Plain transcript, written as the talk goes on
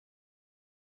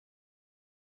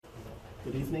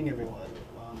Good evening, everyone.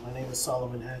 My name is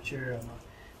Solomon Hatcher. I'm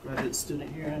a graduate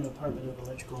student here in the Department of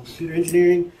Electrical and Computer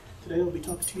Engineering. Today I'll be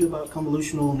talking to you about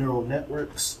convolutional neural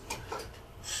networks.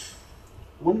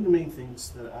 One of the main things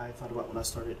that I thought about when I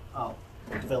started out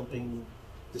developing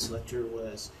this lecture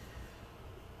was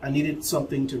I needed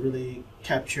something to really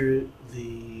capture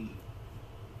the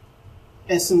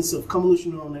essence of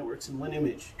convolutional neural networks in one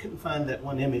image. Couldn't find that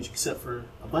one image except for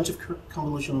a bunch of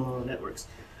convolutional neural networks.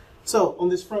 So on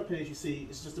this front page you see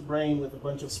it's just a brain with a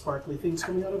bunch of sparkly things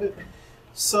coming out of it.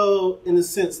 So in a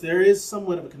sense there is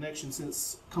somewhat of a connection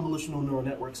since convolutional neural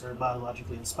networks are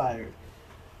biologically inspired.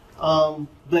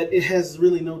 But it has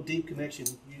really no deep connection.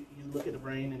 You look at the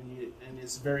brain and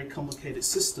it's a very complicated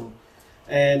system.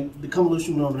 And the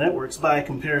convolutional neural networks by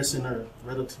comparison are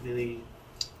relatively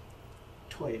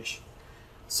toyish.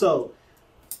 So,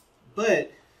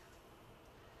 but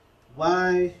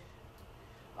why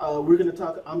I'm going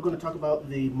to talk about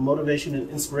the motivation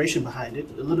and inspiration behind it,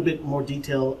 a little bit more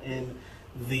detail in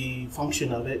the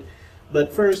function of it.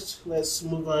 But first, let's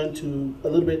move on to a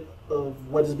little bit of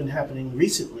what has been happening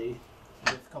recently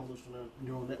with convolutional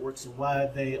neural networks and why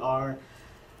they are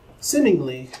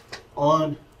seemingly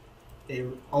on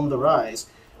the rise.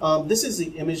 This is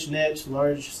the ImageNet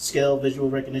large-scale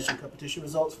visual recognition competition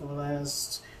results from the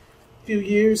last few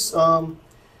years.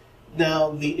 Now,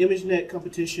 the ImageNet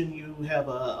competition, you have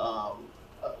a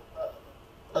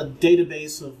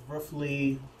database of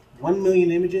roughly 1 million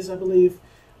images, I believe,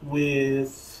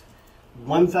 with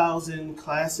 1,000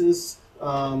 classes.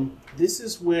 This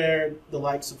is where the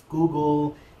likes of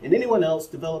Google and anyone else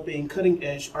developing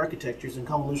cutting-edge architectures and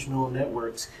convolutional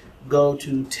networks go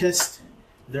to test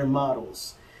their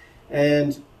models.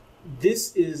 And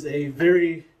this is a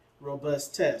very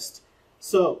robust test.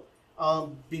 So,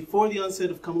 before the onset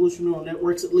of convolutional neural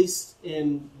networks, at least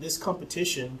in this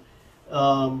competition,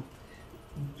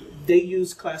 they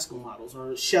use classical models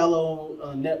or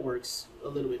shallow networks. A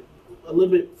little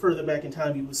bit further back in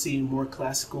time, you would see more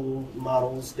classical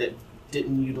models that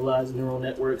didn't utilize neural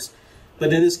networks.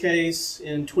 But in this case,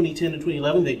 in 2010 and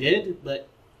 2011, they did. But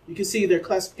you can see their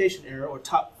classification error or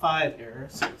top 5 error,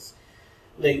 since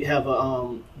they have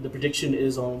the prediction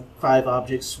is on 5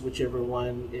 objects, whichever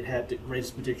one it had the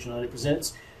greatest prediction on it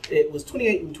presents. It was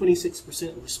 28 and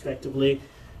 26% respectively.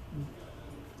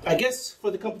 I guess for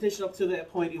the competition up to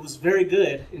that point, it was very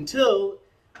good until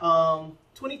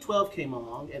 2012 came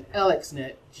along and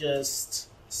AlexNet just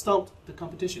stumped the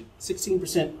competition.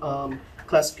 16%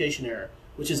 classification error,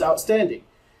 which is outstanding,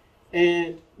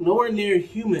 and nowhere near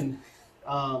human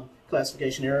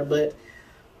classification error, but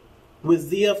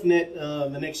with ZFnet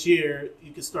the next year,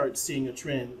 you could start seeing a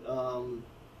trend.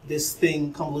 This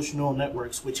thing, convolutional neural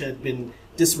networks, which had been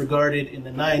disregarded in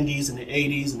the 90s and the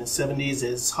 80s and the 70s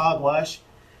as hogwash,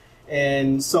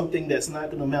 and something that's not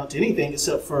going to amount to anything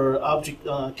except for object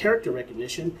character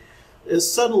recognition,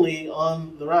 is suddenly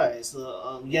on the rise.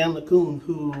 Yann LeCun,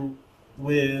 who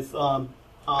with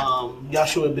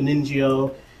Yoshua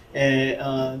Beningio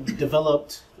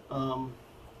developed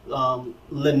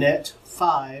Linnet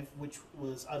 5, which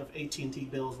was out of AT&T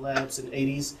Bell's Labs in the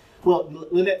 80s. Well,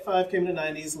 Linnet 5 came in the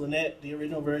 90s. Linnet, the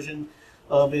original version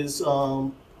of his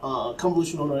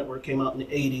convolutional network, came out in the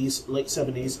 80s, late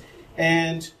 70s,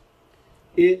 and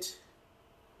it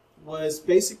was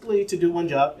basically to do one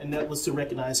job, and that was to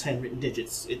recognize handwritten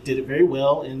digits. It did it very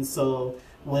well, and so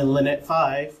when Linnet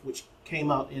 5, which came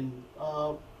out in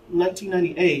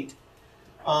 1998,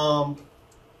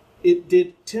 it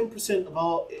did 10% of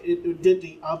all. It did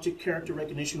the object character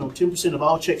recognition on 10% of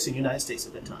all checks in the United States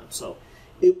at that time. So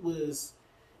it was.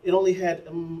 It only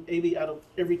had maybe out of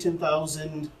every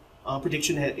 10,000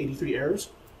 prediction had 83 errors.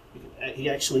 He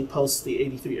actually posts the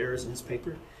 83 errors in his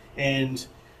paper, and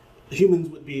humans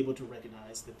would be able to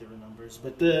recognize that there were numbers,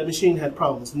 but the machine had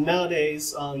problems.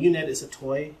 Nowadays, UNet is a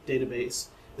toy database.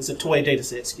 It's a toy data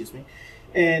set, excuse me,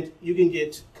 and you can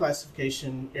get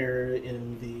classification error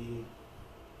in the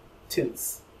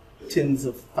tens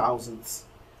of thousands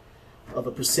of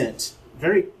a percent,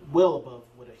 very well above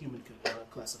what a human could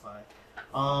classify.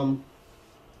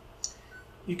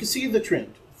 You can see the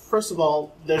trend. First of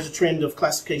all, there's a trend of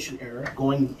classification error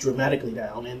going dramatically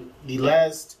down, and the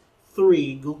last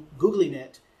 3,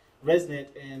 GooglyNet, ResNet,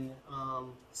 and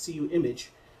CU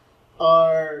Image,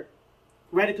 are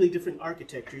radically different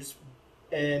architectures,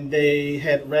 and they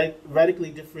had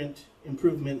radically different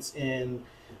improvements in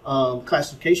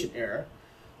classification error.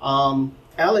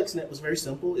 AlexNet was very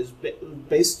simple. It's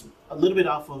based a little bit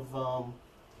off of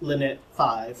Linnet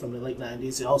 5 from the late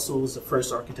 90s. It also was the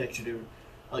first architecture to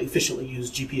efficiently use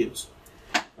GPUs.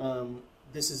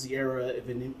 This is the era of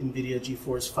NVIDIA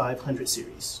GeForce 500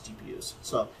 series GPUs.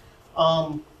 So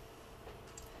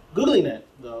GooglyNet,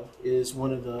 though, is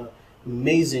one of the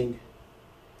amazing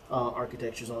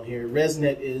architectures on here.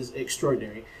 ResNet is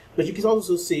extraordinary, but you can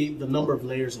also see the number of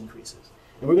layers increases.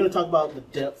 And we're going to talk about the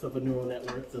depth of a neural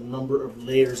network, the number of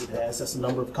layers it has. That's the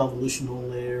number of convolutional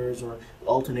layers or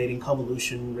alternating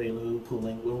convolution, ReLU,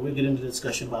 pooling. We'll get into the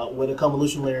discussion about what a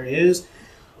convolutional layer is,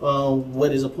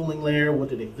 what is a pooling layer, what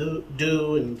do they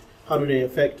do, and how do they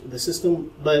affect the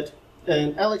system.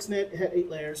 And AlexNet had 8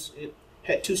 layers. It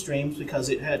had 2 streams because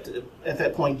it had to, at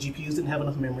that point, GPUs didn't have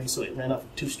enough memory, so it ran off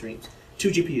of 2 streams, 2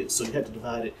 GPUs, so you had to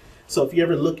divide it. So if you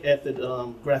ever look at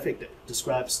the graphic that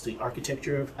describes the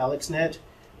architecture of AlexNet,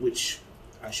 which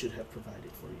I should have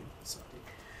provided for you,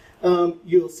 sorry,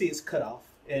 you'll see it's cut off.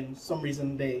 And for some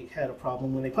reason they had a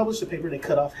problem. When they published the paper, they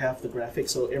cut off half the graphic,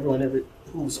 so everyone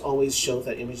who's always showed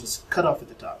that image is cut off at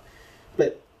the top.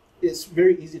 But it's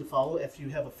very easy to follow if you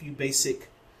have a few basic,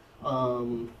 a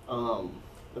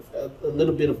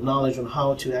little bit of knowledge on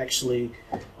how to actually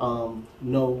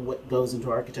know what goes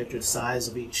into architecture, the size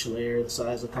of each layer, the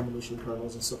size of convolution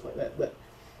kernels and stuff like that. But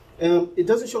it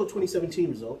doesn't show a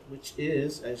 2017 result, which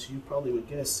is, as you probably would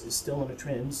guess, is still on a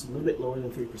trend. It's a little bit lower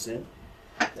than 3%.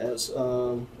 That's,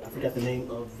 I forgot the name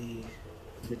of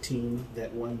the team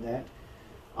that won that.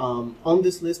 On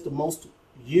this list, the most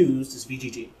used is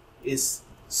VGG. It's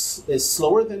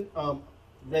slower than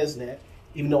ResNet,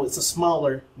 even though it's a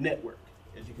smaller network.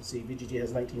 As you can see, VGG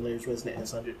has 19 layers, ResNet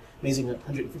has amazing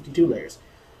 152 layers.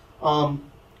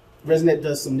 ResNet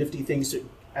does some nifty things to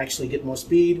actually get more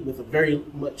speed with a very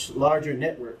much larger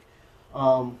network.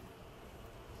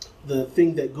 The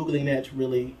thing that GooglyNet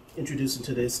really introduced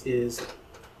into this is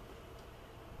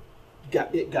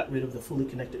it got rid of the fully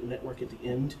connected network at the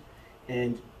end,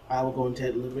 and I will go into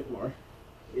it a little bit more.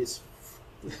 It's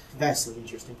vastly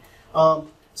interesting.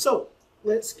 So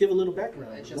let's give a little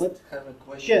background. I just have a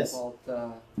question about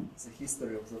the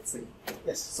history of that thing.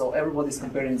 Yes. So everybody's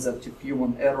comparing that to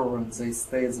human error, and they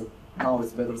say that now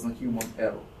it's better than human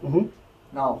error. Mm-hmm.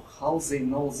 Now, how they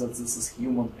know that this is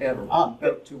human error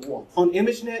compared to what? On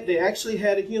ImageNet, they actually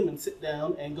had a human sit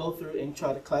down and go through and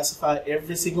try to classify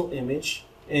every single image,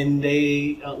 and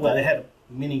they they had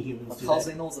many humans. But do how that.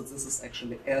 they know that this is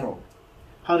actually error?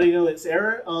 How do you know it's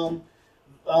error?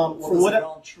 What is the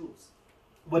ground truth?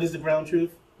 What is the ground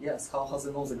truth? Yes, how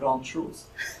they know the ground truth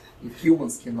if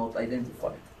humans cannot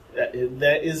identify it?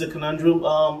 That is a conundrum.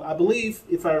 I believe,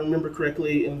 if I remember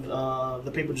correctly, in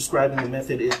the paper describing the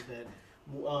method, is that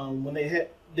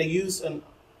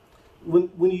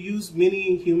when you use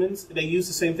many humans, they use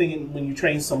the same thing when you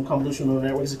train some convolutional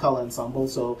networks. It's called an ensemble.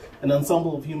 So an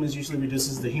ensemble of humans usually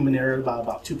reduces the human error by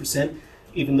about 2%,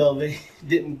 even though they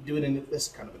didn't do it in. That's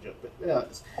kind of a joke,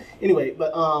 but anyway.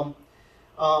 But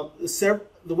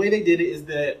the way they did it is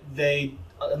that they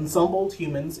ensembled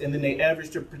humans, and then they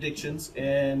averaged their predictions,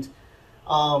 and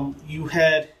you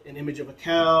had an image of a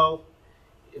cow.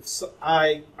 If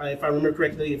I remember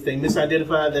correctly, if they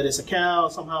misidentified that it's a cow,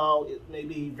 somehow it may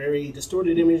be very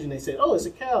distorted image, and they said, "Oh, it's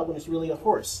a cow," when it's really a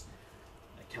horse.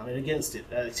 I counted against it.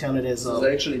 I counted as so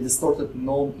they actually distorted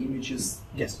known images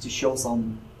to show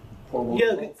some horrible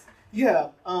results. Yeah.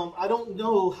 I don't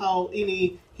know how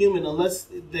any human, unless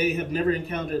they have never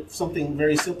encountered something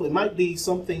very simple. It might be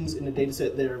some things in the data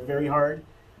set that are very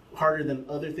harder than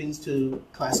other things to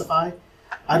classify.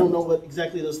 I don't know what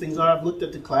exactly those things are. I've looked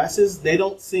at the classes. They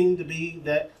don't seem to be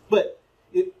that. But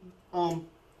y'all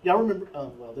remember?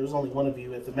 Well, there was only one of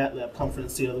you at the MATLAB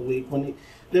conference the other week when the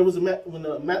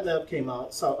MATLAB came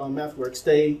out. MathWorks.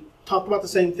 They talked about the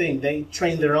same thing. They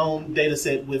trained their own data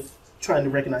set with trying to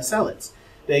recognize salads.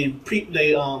 They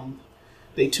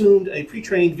tuned a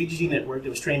pre-trained VGG network that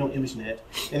was trained on ImageNet,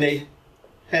 and they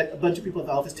had a bunch of people at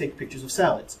the office take pictures of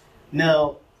salads.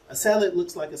 Now, a salad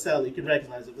looks like a salad. You can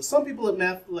recognize it. But some people at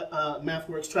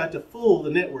MathWorks tried to fool the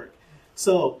network.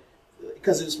 So,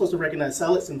 because it was supposed to recognize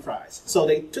salads and fries. So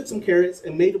they took some carrots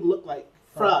and made them look like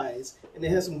fries, and they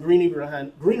had some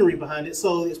greenery behind it.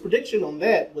 So its prediction on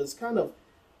that was kind of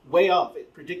way off.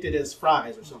 It predicted as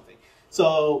fries or something.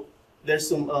 So there's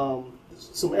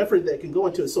some effort that can go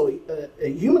into it. So a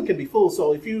human can be fooled.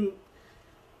 So if you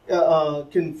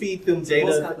can feed them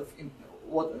data.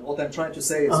 What I'm trying to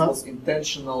say is was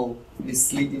intentional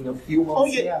misleading of humans. Oh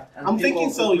yeah, I'm thinking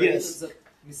so. Yes, that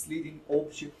misleading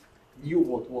object knew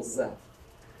what was that.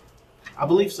 I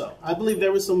believe so. I believe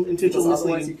there was some intentional because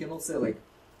misleading. Otherwise, you cannot say like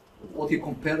what you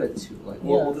compare it to. Like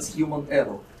what is human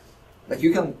error? Like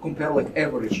you can compare like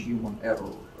average human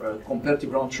error compared to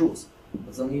ground truth,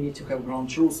 but then you need to have ground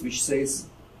truth which says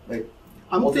like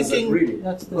what is it really?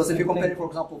 Because if you compare it, for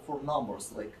example, for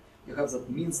numbers, like you have that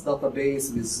means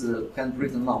database with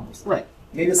handwritten numbers. Right.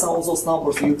 Maybe some of those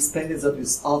numbers you extended that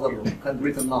with other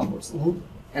handwritten numbers. Mm-hmm.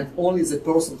 and only the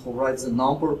person who writes the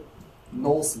number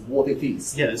knows what it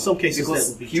is. Yeah, in some cases because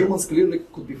that would be humans true. clearly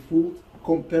could be fooled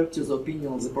compared to the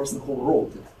opinion of the person who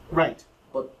wrote it. Right.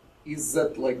 But is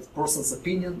that like the person's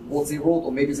opinion, what they wrote,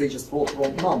 or maybe they just wrote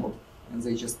wrong number and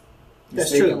they just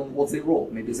That's mistaken true. on what they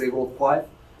wrote? Maybe they wrote 5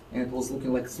 and it was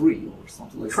looking like 3 or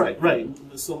something like Right, that.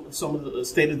 right. Some of the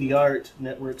state-of-the-art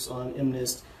networks on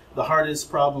MNIST, the hardest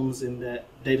problems in that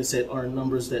data set are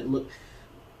numbers that look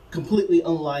completely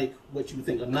unlike what you would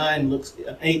think. An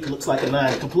 8 looks like a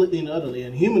 9, completely and utterly,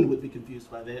 and a human would be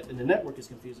confused by that, and the network is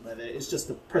confused by that. It's just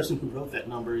the person who wrote that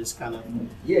number is kind of,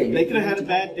 Yeah, they could have had a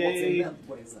bad what they day, meant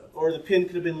by that. or the pen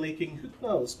could have been leaking, who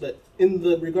knows. But in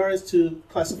the regards to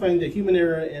classifying the human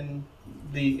error in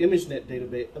the ImageNet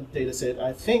data set,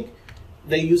 I think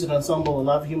they use an ensemble, a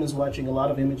lot of humans watching a lot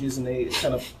of images, and they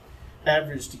kind of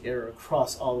average the error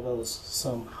across all of those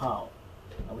somehow.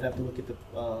 I would have to look at the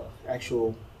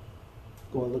actual,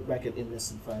 go and look back at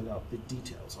IMNIS and find out the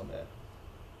details on that.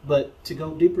 But to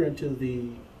go deeper into the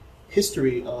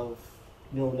history of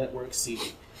neural networks,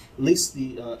 at least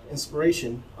the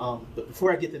inspiration, but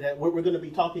before I get to that, what we're going to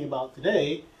be talking about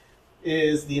today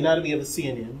is the anatomy of a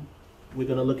CNN. We're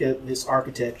going to look at this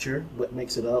architecture, what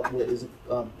makes it up, what is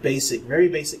a basic, very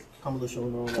basic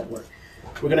convolutional neural network.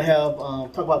 We're going to have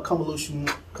talk about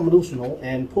convolutional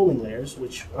and pooling layers,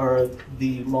 which are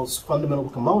the most fundamental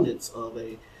components of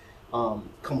a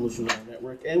convolutional neural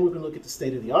network. And we're going to look at the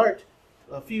state of the art,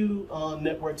 a few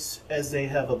networks as they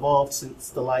have evolved since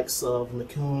the likes of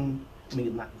Linnet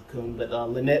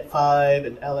 5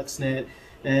 and AlexNet,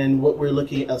 and what we're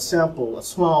looking at, a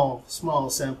small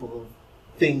sample of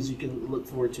things you can look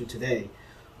forward to today.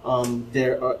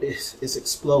 It's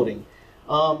exploding.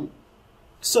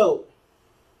 So,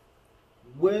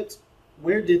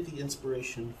 where did the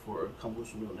inspiration for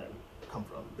convolutional neural network come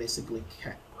from? Basically,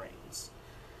 cat brains.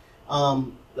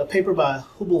 A paper by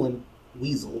Hubel and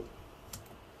Weasel.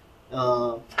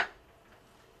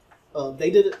 They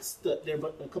did there are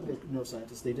a couple of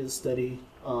neuroscientists. They did a study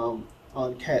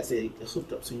on cats. They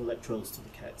hooked up some electrodes to the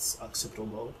cat's occipital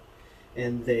lobe,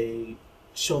 and they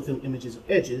showed them images of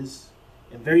edges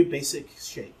in very basic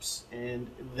shapes, and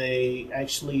they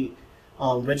actually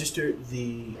registered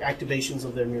the activations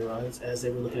of their neurons as they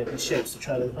were looking at these shapes to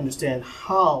try to understand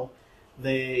how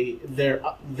they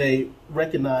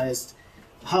recognized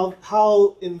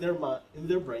how in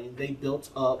their brain they built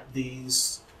up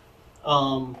these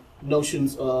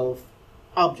notions of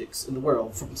objects in the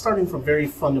world, starting from very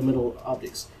fundamental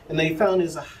objects, and they found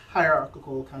is a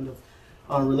hierarchical kind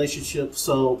of relationship.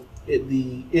 So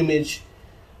the image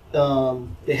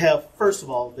they have, first of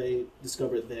all, they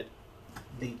discovered that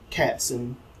the cats,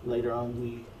 and later on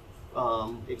we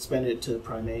expanded it to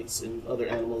primates and other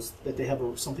animals, that they have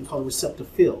something called a receptive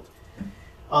field.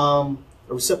 A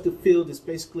receptive field is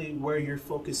basically where you're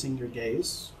focusing your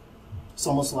gaze. It's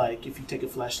almost like if you take a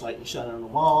flashlight and shine it on the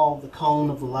wall, the cone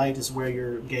of the light is where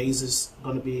your gaze is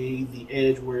going to be. The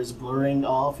edge where it's blurring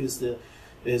off is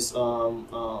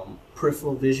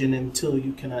peripheral vision until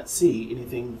you cannot see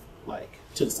anything like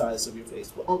to the size of your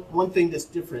face. But one thing that's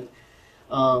different,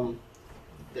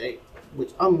 which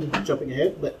I'm jumping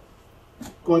ahead, but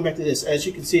going back to this, as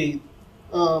you can see,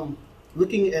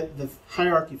 looking at the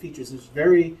hierarchy features is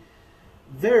very,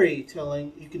 very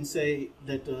telling. You can say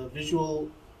that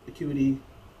visual acuity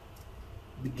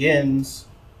begins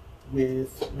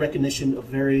with recognition of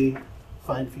very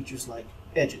fine features like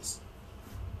edges.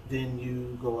 Then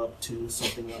you go up to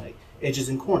something like edges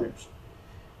and corners.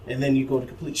 And then you go to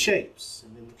complete shapes.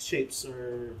 And then the shapes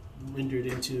are rendered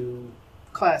into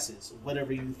classes,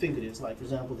 whatever you think it is. Like, for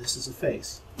example, this is a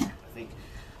face, I think.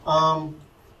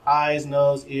 Eyes,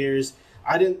 nose, ears.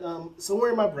 I didn't,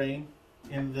 somewhere in my brain,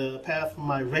 in the path from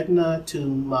my retina to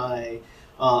my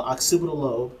occipital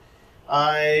lobe,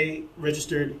 I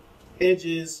registered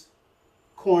edges,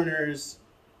 corners,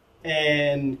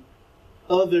 and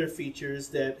other features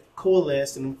that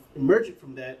coalesced, and emergent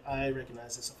from that I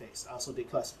recognize as a face. I also did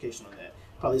classification on that.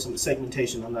 Probably some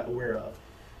segmentation I'm not aware of.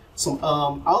 So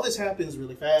all this happens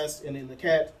really fast, and in the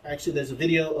cat, actually there's a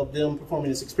video of them performing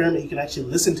this experiment. You can actually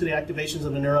listen to the activations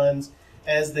of the neurons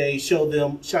as they show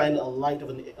them shine a light of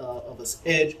an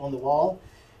edge on the wall,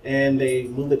 and they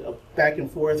move it back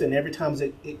and forth, and every time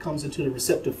it comes into the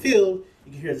receptive field,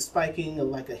 you can hear the spiking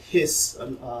like a hiss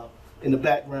in the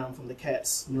background from the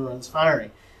cat's neurons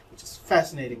firing, which is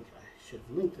fascinating. I should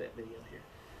have linked that video here.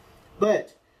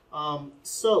 But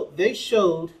so they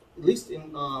showed, at least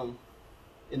in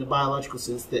the biological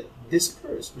sense, that this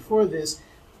occurs. Before this,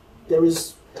 there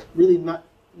was really not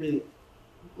really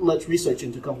much research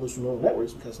into convolutional neural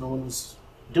networks because no one was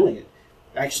doing it.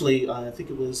 Actually, I think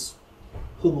it was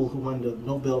Hubble, who won the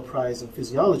Nobel Prize in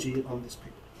Physiology on this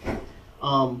paper.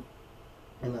 And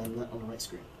I'm not on the right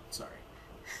screen, sorry.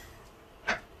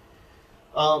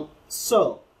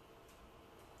 So,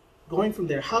 going from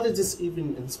there, how did this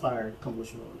even inspire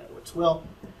convolutional networks? Well,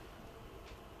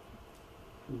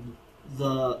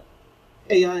 the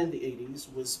AI in the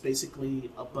 80s was basically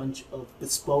a bunch of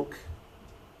bespoke,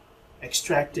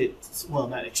 extracted, well,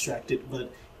 not extracted,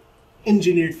 but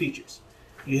engineered features.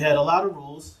 You had a lot of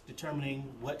rules determining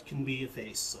what can be a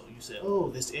face. So you said, oh,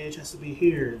 this edge has to be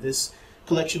here. This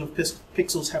collection of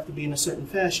pixels have to be in a certain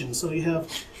fashion. So you have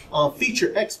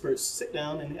feature experts sit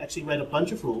down and actually write a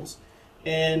bunch of rules.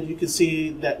 And you can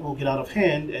see that will get out of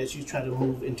hand as you try to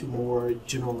move into more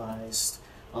generalized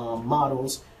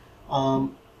models.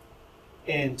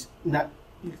 And not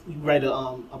you write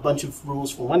a bunch of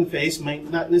rules for one face might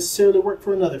not necessarily work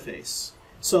for another face.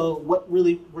 So what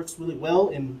really works really well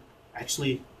in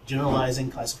actually generalizing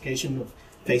classification of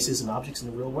faces and objects in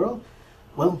the real world?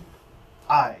 Well,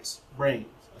 eyes, brains,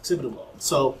 occipital.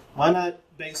 So why not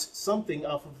base something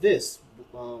off of this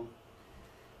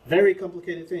very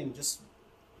complicated thing? Just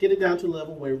get it down to a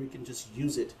level where we can just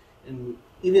use it, and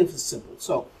even if it's simple.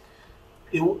 So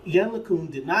Yann LeCun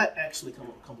did not actually come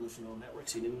up with convolutional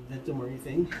networks. He didn't invent them or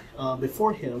anything.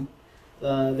 Before him,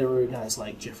 there were guys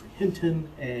like Geoffrey Hinton,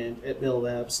 and at Bell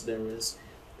Labs there was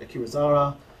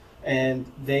Akira,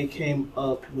 and they came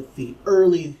up with the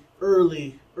early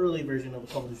version of a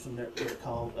convolutional network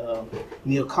called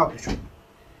neocognition.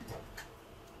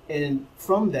 And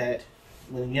from that,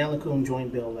 when Yann LeCun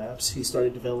joined Bell Labs, he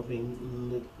started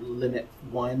developing Linet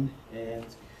 1 and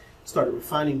started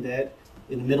refining that.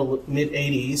 In the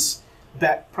mid-80s,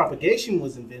 backpropagation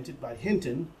was invented by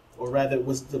Hinton, or rather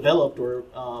was developed or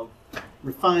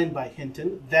refined by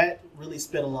Hinton. That really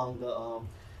sped along the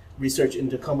research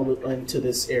into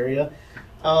this area.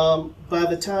 By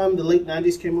the time the late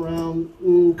 90s came around,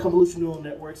 convolutional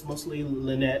networks, mostly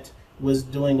Linet, was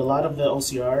doing a lot of the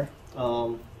OCR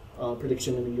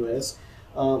prediction in the US.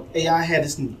 AI had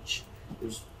its niche. It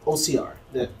was OCR,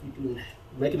 that you can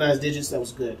recognize digits, that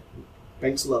was good.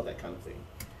 Banks love that kind of thing.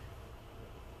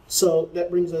 So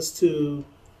that brings us to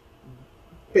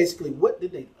basically what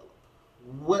did they develop?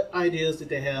 What ideas did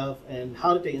they have and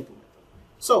how did they implement them?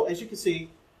 So as you can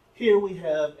see, here we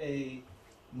have a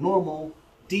normal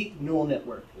deep neural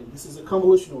network, and this is a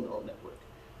convolutional neural network.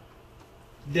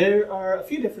 There are a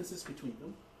few differences between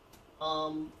them.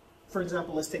 For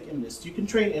example, let's take MNIST. You can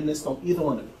train MNIST on either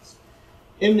one of these.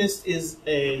 MNIST is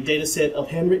a data set of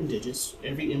handwritten digits.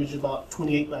 Every image is about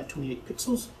 28 by 28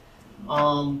 pixels.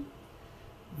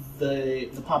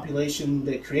 The population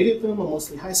that created them are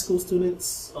mostly high school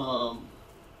students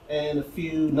and a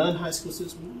few non-high school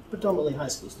students, predominantly high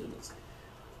school students.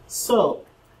 So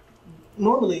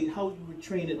normally how you would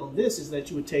train it on this is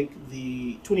that you would take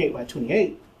the 28 by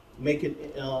 28, make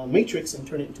it a matrix and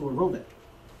turn it into a row vector.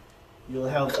 You'll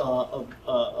have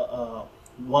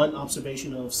one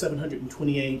observation of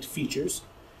 728 features.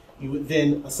 You would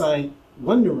then assign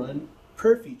one neuron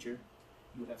per feature.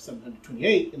 You would have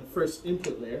 728 in the first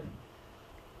input layer.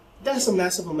 That's a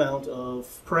massive amount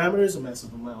of parameters, a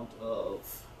massive amount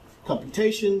of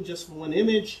computation just for one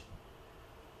image.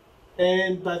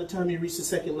 And by the time you reach the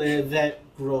second layer, that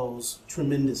grows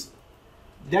tremendously.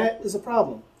 That is a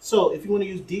problem. So if you want to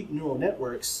use deep neural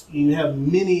networks, you have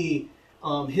many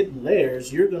hidden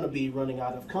layers, you're going to be running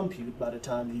out of compute by the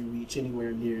time you reach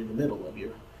anywhere near the middle of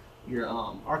your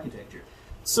architecture.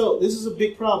 So this is a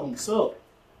big problem. So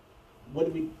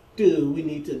what do? We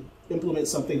need to implement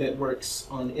something that works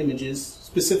on images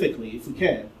specifically, if we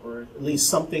can, or at least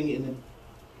something in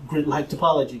a grid-like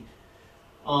topology.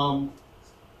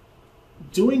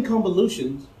 Doing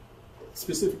convolutions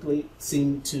specifically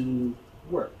seemed to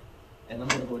work, and I'm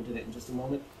going to go into that in just a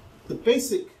moment. The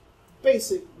basic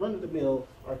run-of-the-mill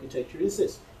architecture is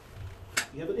this.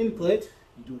 You have an input,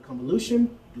 you do a convolution,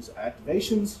 you do some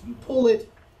activations, you pull it,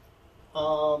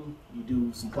 you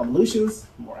do some convolutions,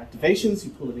 more activations,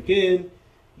 you pull it again,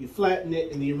 you flatten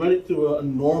it, and then you run it through a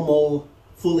normal,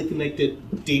 fully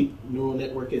connected, deep neural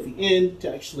network at the end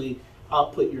to actually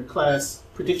output your class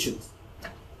predictions.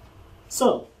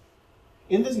 So,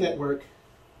 in this network,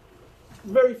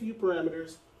 very few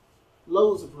parameters,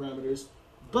 loads of parameters,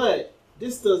 but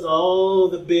this does all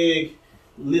the big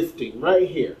lifting right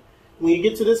here. When you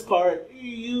get to this part,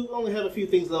 you only have a few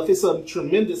things left. It's a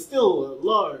tremendous, still a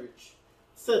large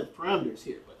set of parameters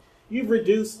here, but you've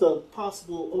reduced the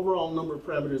possible overall number of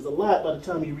parameters a lot by the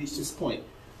time you reach this point.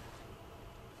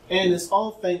 And it's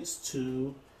all thanks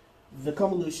to the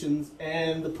convolutions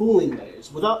and the pooling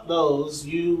layers. Without those,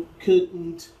 you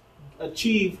couldn't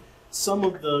achieve some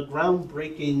of the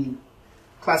groundbreaking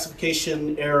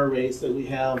classification error rates that we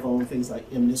have on things like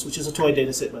MNIST, which is a toy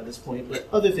data set by this point, but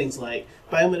other things like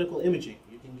biomedical imaging.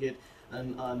 You can get a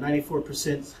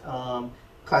 94%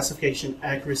 classification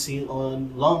accuracy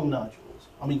on lung nodules.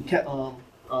 I mean,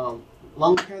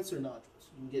 lung cancer nodules.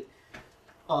 You can get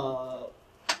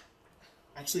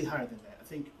actually higher than that. I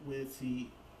think with the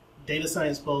Data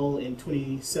Science Bowl in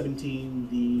 2017,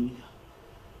 the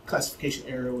classification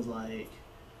error was like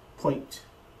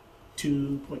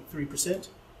 0.3%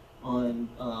 on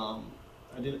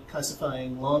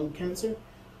classifying lung cancer.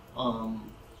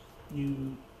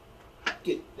 You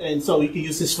get, and so you can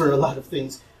use this for a lot of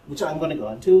things, which I'm going to go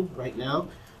into right now.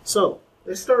 So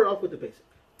let's start off with the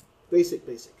basic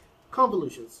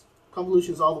convolutions.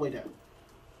 Convolutions all the way down.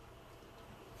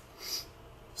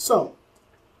 So,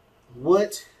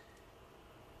 what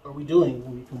are we doing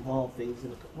when we convolve things?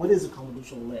 What is a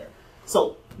convolutional layer?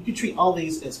 So, you can treat all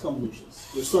these as convolutions.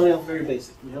 We're starting off very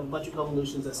basic. We have a bunch of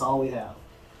convolutions, that's all we have.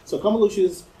 So,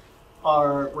 convolutions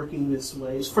are working this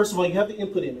way. First of all, you have the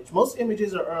input image. Most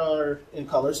images are in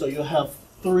color, so you'll have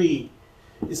three.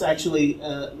 It's actually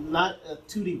not a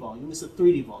 2D volume, it's a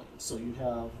 3D volume. So, you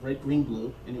have red, green,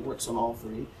 blue, and it works on all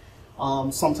three.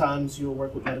 Sometimes you'll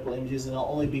work with medical images and it'll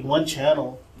only be one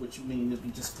channel, which means it'll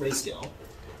be just grayscale.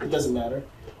 It doesn't matter.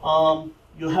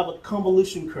 You'll have a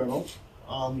convolution kernel,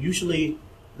 usually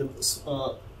the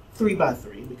 3 by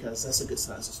 3, because that's a good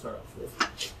size to start off with.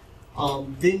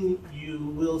 Then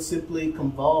you will simply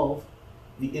convolve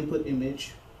the input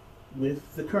image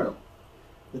with the kernel.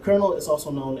 The kernel is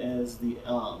also known as the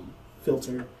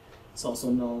filter. It's also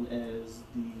known as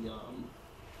the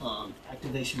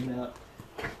activation map.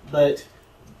 But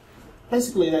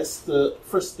basically, that's the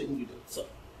first thing you do. So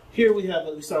here we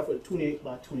start off with a 28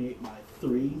 by 28 by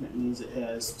 3. That means it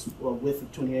has a width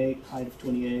of 28, height of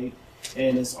 28,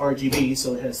 and it's RGB,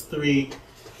 so it has a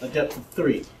depth of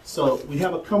 3. So we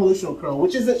have a convolutional kernel,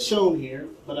 which isn't shown here,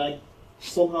 but I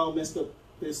somehow messed up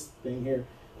this thing here.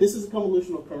 This is a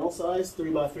convolutional kernel size,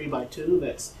 3 by 3 by 2.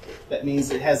 That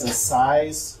means it has a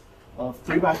size of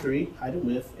 3 by 3, height and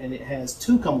width, and it has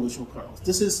 2 convolutional kernels.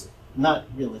 This is not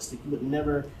realistic. You would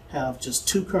never have just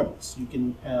 2 kernels. You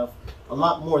can have a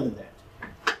lot more than that.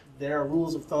 There are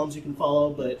rules of thumbs you can follow,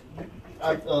 but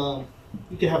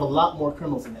you can have a lot more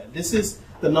kernels than that. This is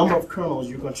the number of kernels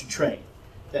you're going to train.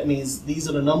 That means these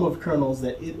are the number of kernels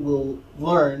that it will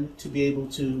learn to be able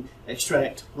to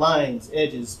extract lines,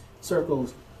 edges,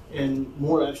 circles, and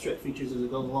more abstract features as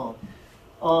it goes along.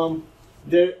 I'm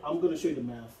going to show you the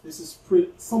math. This is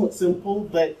somewhat simple,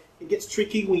 but it gets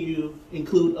tricky when you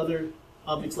include other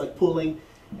objects like pooling,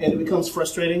 and it becomes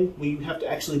frustrating when you have to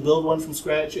actually build one from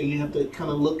scratch and you have to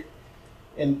kind of look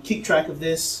and keep track of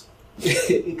this.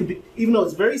 It could be, even though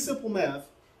it's very simple math,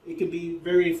 it can be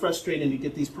very frustrating to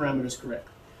get these parameters correct.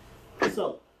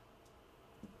 So,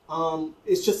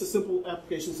 it's just a simple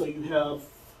application. So you have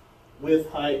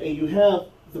width, height, and you have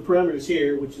the parameters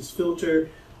here, which is filter,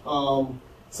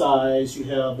 size, you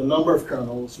have the number of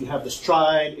kernels, you have the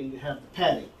stride, and you have the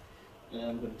padding. And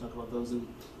I'm going to talk about those in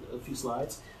a few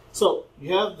slides. So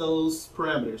you have those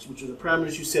parameters, which are the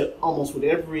parameters you set almost with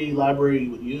every library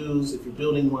you would use. If you're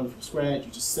building one from scratch,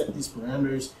 you just set these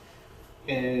parameters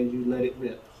and you let it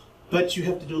rip. But you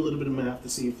have to do a little bit of math to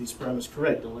see if these parameters are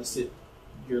correct, unless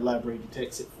your library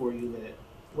detects it for you. That,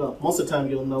 well, most of the time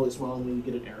you'll know it's wrong when you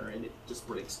get an error and it just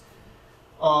breaks.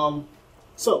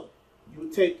 So you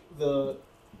would take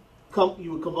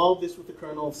you would convolve this with the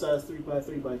kernel of size 3 by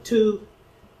 3 by 2.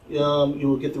 You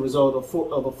will get the result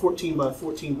of a 14 by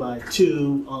 14 by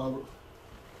 2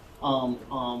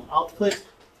 output.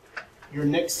 Your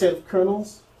next set of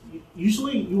kernels,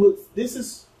 usually this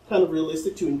is kind of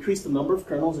realistic to increase the number of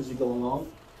kernels as you go along.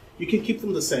 You can keep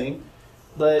them the same,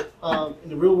 but in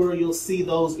the real world you'll see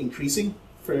those increasing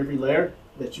for every layer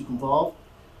that you convolve.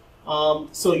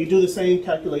 So you do the same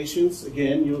calculations.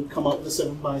 Again, you'll come up with a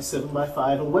 7 by 7 by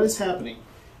 5, and what is happening?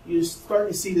 You start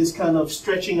to see this kind of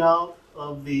stretching out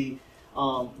of the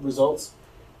results.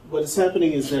 What is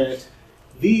happening is that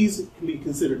these can be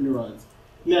considered neurons.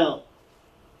 Now,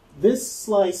 this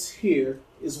slice here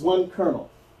is one kernel.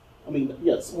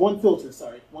 One filter,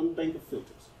 sorry, one bank of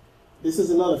filters. This is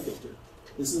another filter.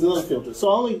 This is another filter. So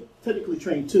I only technically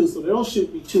trained 2, so there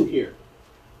should be 2 here.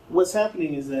 What's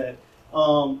happening is that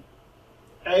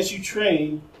as you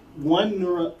train one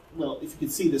neuron, well, if you can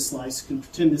see this slice, you can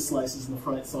pretend this slice is in the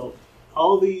front. So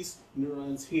all these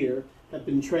neurons here have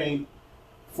been trained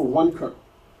for one kernel.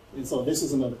 And so this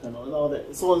is another kernel and all that,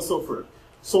 and so on and so forth.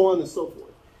 So on and so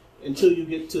forth. Until you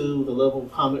get to the level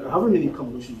of however many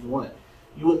convolutions you want.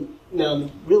 You wouldn't, now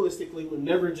realistically, would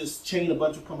never just chain a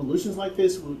bunch of convolutions like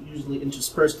this. We'll usually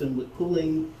intersperse them with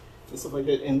pooling and stuff like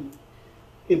that. And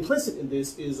implicit in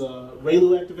this is a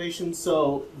ReLU activation.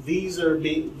 So these are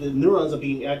the neurons are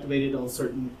being activated on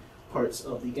certain parts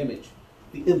of the image,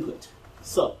 the input.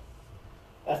 So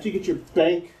after you get your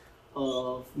bank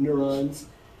of neurons,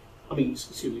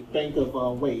 bank of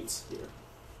weights here,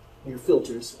 your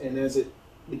filters, and as it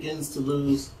begins to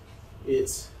lose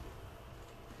its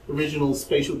original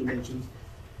spatial dimensions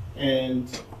and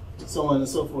so on and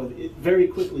so forth, it very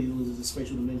quickly loses its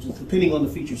spatial dimensions depending on the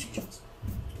features you choose.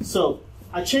 So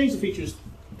I changed the features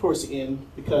towards the end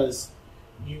because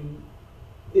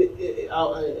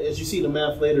as you see in the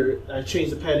math later, I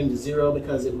changed the padding to 0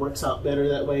 because it works out better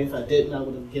that way. If I didn't, I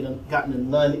would have gotten a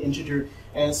non-integer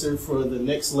answer for the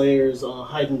next layer's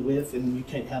height and width, and you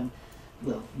can't have,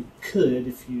 well, you could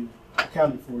if you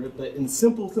accounted for it, but in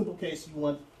simple case, you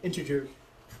want integer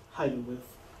height and width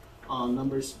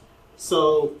numbers.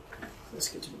 So let's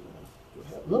get to the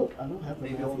math. No, I don't have the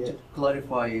Maybe math I want yet. to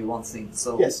clarify one thing.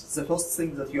 So Yes. the first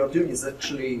thing that you are doing is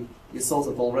actually, you saw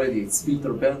that already, it's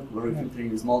filter bank, where you're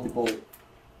filtering with multiple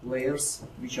layers,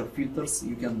 which are filters.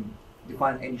 You can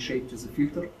define any shape to the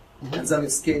filter, and then you're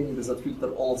scanning with that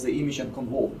filter all of the image and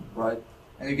convolving, right?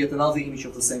 And you get another image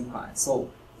of the same kind. So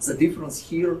the difference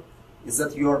here is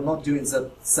that you are not doing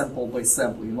that sample by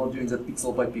sample, you're not doing that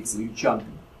pixel by pixel, you're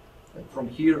jumping from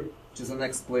here to the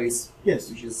next place, Yes.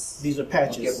 which is These are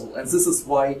patches. capable. And this is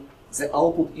why the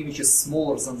output image is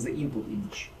smaller than the input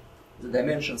image. The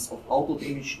dimensions of output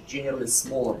image generally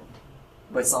smaller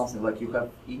by something, like you have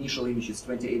initial image is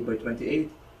 28 by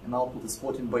 28 and output is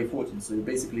 14 by 14. So you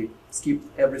basically skipped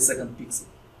every second pixel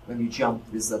when you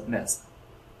jumped with that mask.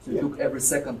 So you took every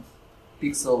second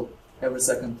pixel, every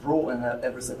second row and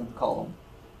every second column,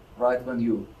 right, when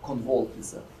you convolve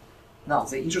with that. Now,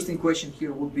 the interesting question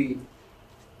here would be,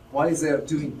 why they are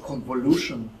doing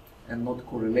convolution and not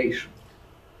correlation?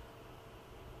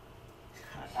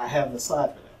 I have the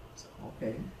slide for that. So.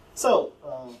 Okay. So,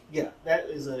 yeah, that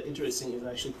is interesting. Is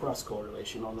actually cross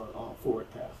correlation on the forward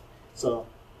path. So,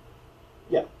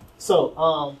 yeah.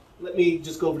 So, let me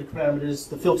just go over the parameters: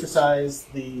 the filter size,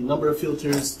 the number of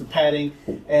filters, the padding,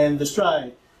 and the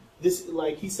stride. This,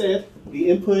 like he said, the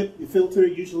input, the filter.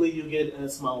 Usually, you get a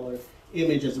smaller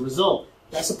image as a result.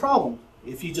 That's a problem.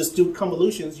 If you just do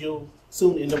convolutions, you'll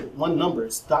soon end up with one number.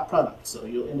 It's dot product, so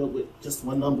you'll end up with just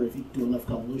one number if you do enough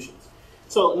convolutions.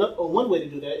 So one way to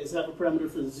do that is have a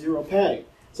parameter for 0 padding.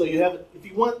 So you have, if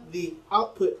you want the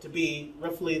output to be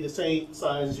roughly the same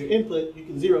size as your input, you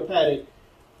can 0 pad it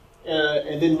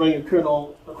and then run your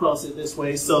kernel across it this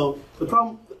way. So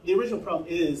the original problem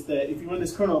is that if you run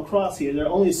this kernel across here, there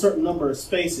are only a certain number of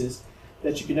spaces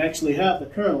that you can actually have the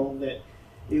kernel that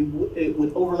it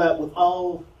would overlap with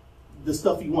all the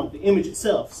stuff you want, the image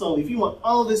itself. So if you want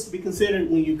all this to be considered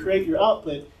when you create your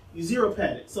output, you 0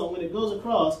 pad it. So when it goes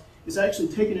across, it's actually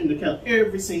taking into account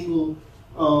every single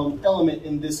element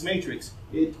in this matrix.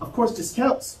 It, of course,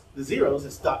 discounts the zeros.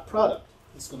 It's dot product.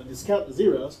 It's going to discount the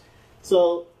zeros.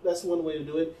 So that's one way to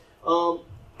do it.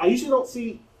 I usually don't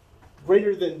see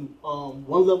greater than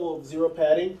one level of 0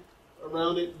 padding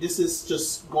around it. This is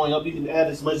just going up. You can add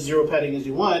as much 0 padding as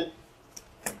you want.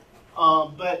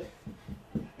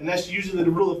 And that's usually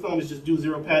the rule of thumb, is just do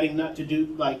 0 padding, not to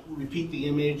do repeat the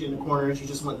image in the corners. You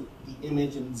just want the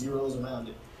image and zeros around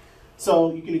it.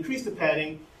 So you can increase the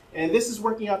padding, and this is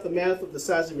working out the math of the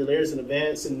size of your layers in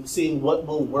advance and seeing what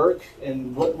will work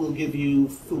and what will give you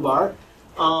foobar.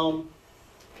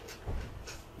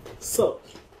 So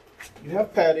you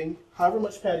have padding, however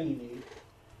much padding you need.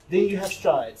 Then you have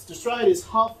strides. The stride is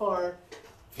how far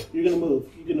you're going to move.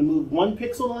 You're going to move 1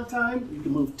 pixel at a time. You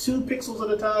can move 2 pixels at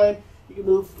a time. You can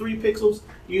move 3 pixels.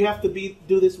 You have to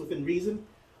do this within reason.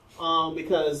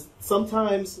 Because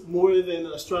sometimes more than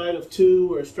a stride of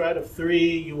 2 or a stride of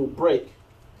 3, you will break.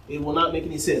 It will not make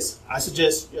any sense. I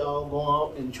suggest y'all go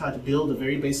out and try to build a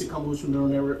very basic convolutional neural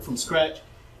network from scratch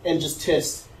and just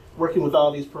test working with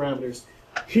all these parameters.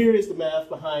 Here is the math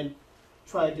behind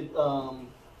trying to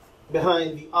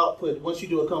behind the output. Once you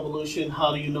do a convolution,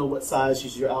 how do you know what size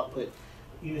is your output?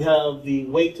 You have the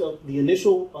weight of the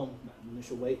initial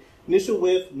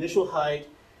width, initial height.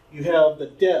 You have the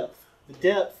depth. The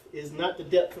depth is not the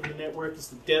depth of the network, it's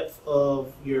the depth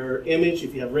of your image.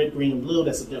 If you have red, green, and blue,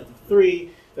 that's a depth of 3.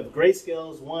 The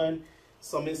grayscale is 1.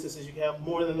 Some instances you can have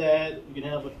more than that. You can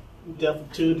have a depth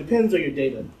of 2. Depends on your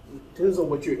data. Depends on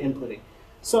what you're inputting.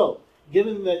 So,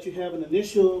 given that you have an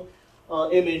initial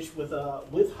image with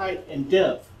height and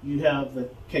depth, you have the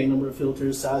K number of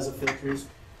filters, size of filters.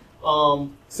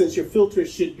 Since your filter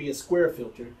should be a square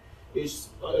filter,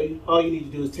 all you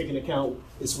need to do is take into account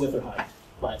its width or height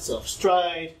by itself.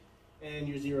 Stride and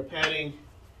your 0 padding.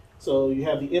 So you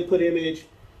have the input image.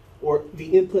 or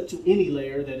the input to any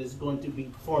layer that is going to be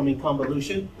performing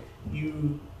convolution.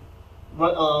 You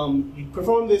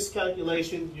perform this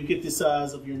calculation, you get the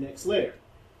size of your next layer.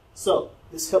 So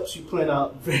this helps you plan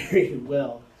out very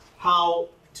well how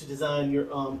to design your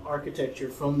architecture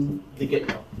from the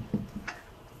get-go.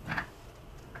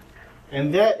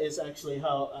 And that is actually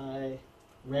how I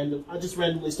just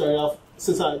randomly started off,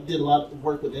 since I did a lot of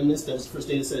work with MNIST, that was the first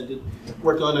data set I did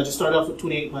work on. I just started off with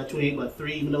 28 by 28 by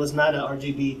 3, even though it's not an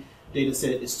RGB data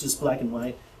set, it's just black and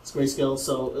white, it's grayscale,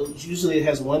 so usually it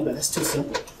has one, but that's too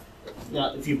simple.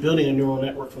 Now, if you're building a neural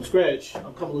network from scratch, a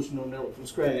convolutional neural network from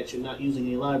scratch, and not using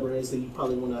any libraries, then you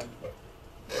probably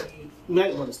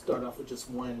might want to start off with just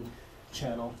one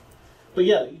channel. But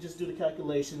yeah, you just do the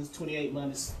calculations. 28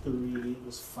 minus 3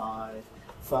 was 5.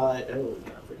 Oh, I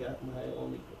forgot my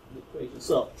own equation.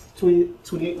 So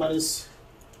 28 minus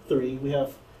 3, we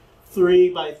have 3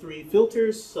 by 3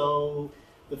 filters. So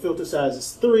the filter size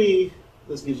is 3.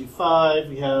 This gives you 5.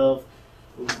 We have,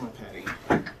 where's my padding?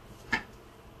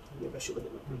 Maybe I should look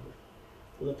at my paper.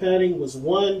 Well, the padding was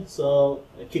 1, so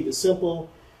I keep it simple.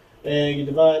 And you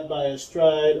divide by a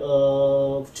stride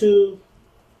of 2.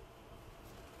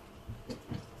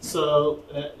 So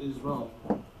that is wrong.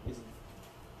 Is it?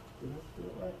 Did I do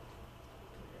it right?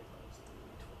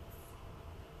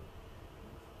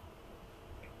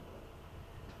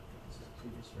 This is a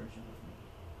previous version of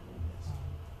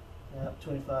me. Yep,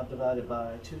 25 divided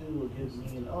by 2 will give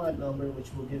me an odd number,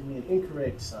 which will give me an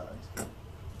incorrect size.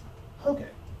 Okay.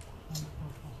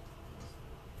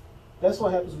 That's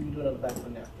what happens when you do it on the back of a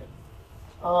napkin.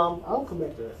 I'll come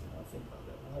back to that. I'll think about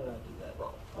that. Why did I do that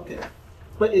wrong? Okay.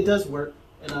 But it does work,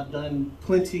 and I've done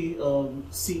plenty of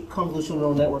convolutional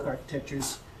neural network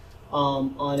architectures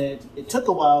on it. It took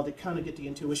a while to kind of get the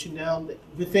intuition down.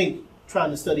 We think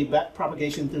trying to study back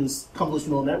propagation through convolutional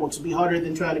neural networks would be harder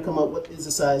than trying to come up with what is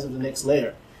the size of the next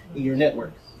layer in your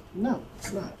network. No,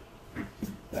 it's not.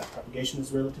 Back propagation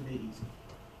is relatively easy.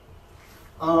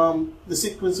 The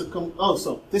sequence of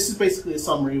so this is basically a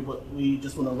summary of what we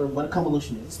just went over, what a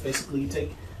convolution is. Basically, you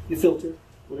take your filter,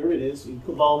 whatever it is, you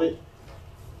convolve it,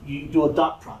 you do a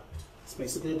dot product. It's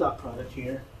basically a dot product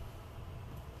here.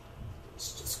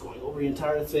 It's just going over the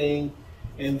entire thing,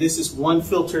 and this is one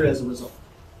filter as a result.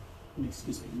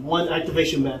 Excuse me, one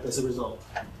activation map as a result.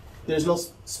 There's no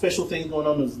special things going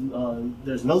on.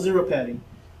 There's no zero padding.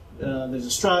 There's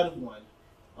a stride of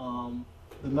 1.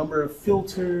 The number of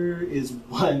filter is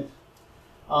 1.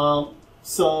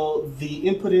 So the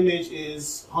input image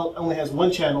only has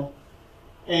 1 channel,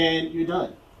 and you're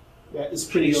done. That is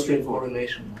pretty straightforward.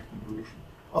 Correlation.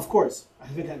 Of course, I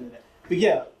haven't gotten to that. But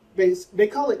yeah, they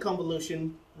call it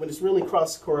convolution when it's really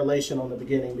cross correlation on the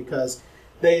beginning, because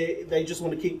they just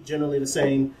want to keep generally the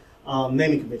same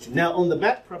naming convention. Now on the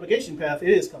back propagation path, it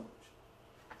is convolution.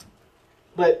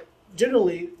 But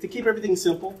generally, to keep everything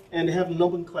simple and to have the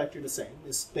nomenclature the same,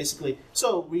 it's basically,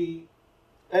 we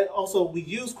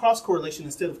use cross correlation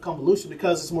instead of convolution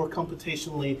because it's more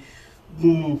computationally,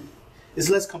 it's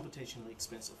less computationally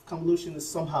expensive. Convolution is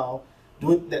somehow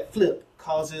doing that flip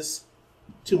causes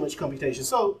too much computation.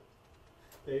 So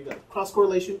there you go. Cross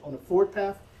correlation on the forward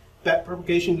path, back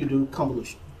propagation, you do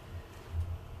convolution.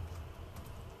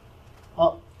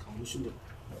 Oh, convolution do.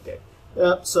 Okay.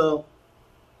 So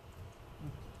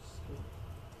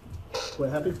what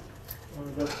happened?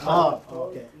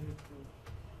 Okay.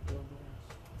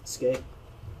 Escape.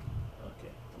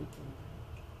 Okay.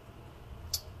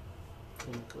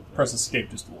 Press escape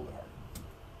just a little bit harder.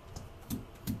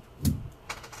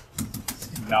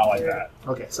 Not like that.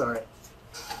 Okay, sorry.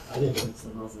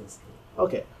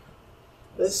 Okay.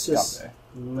 Let's just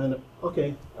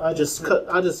okay. I just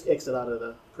exit out of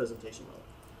the presentation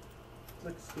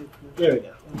mode. There we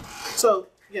go. So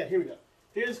yeah, here we go.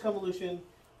 Here's convolution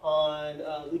on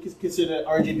we can consider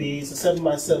RGB. It's a 7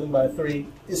 by 7 by 3.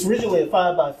 It's originally a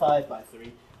 5 by 5 by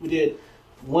 3. We did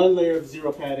 1 layer of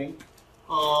zero padding.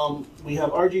 We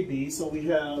have RGB, so we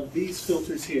have these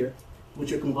filters here,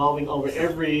 which are convolving over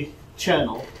every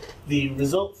channel. The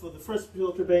result for the first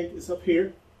filter bank is up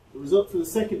here. The result for the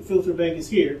second filter bank is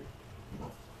here.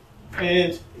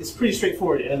 And it's pretty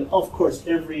straightforward. And of course,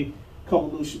 every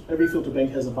filter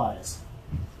bank has a bias.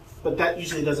 But that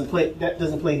usually doesn't play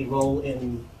any role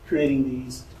in creating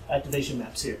these activation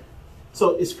maps here.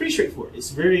 So it's pretty straightforward. It's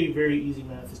very, very easy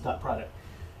math. It's dot product.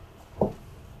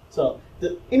 So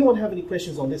does anyone have any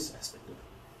questions on this aspect of it?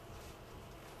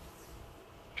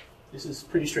 This is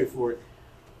pretty straightforward.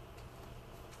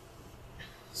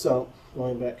 So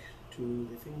going back to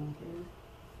the thing here.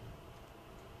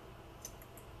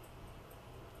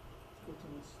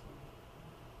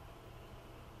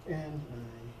 And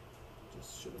I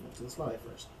just should have went to the slide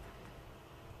first.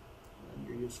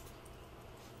 you're useful.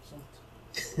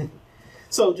 So,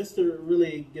 so just to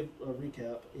really give a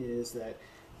recap is that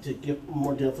to give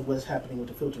more depth of what's happening with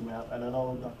the filter map, and I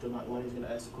know Dr. Nakawani is going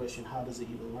to ask the question, how does it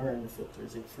even learn the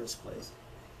filters in the first place?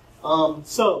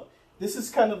 So this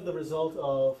is kind of the result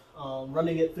of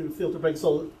running it through filter bank.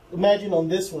 So imagine on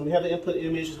this one, we have the input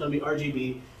image is going to be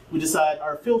RGB. We decide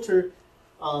our filter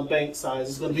bank size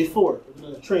is going to be 4. We're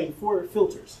going to train 4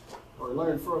 filters, or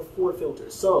learn for 4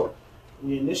 filters. So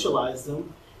we initialize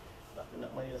them.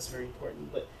 That's very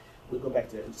important, but we'll go back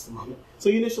to that in just a moment. So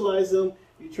you initialize them,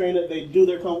 you train it, they do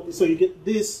their so you get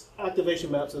this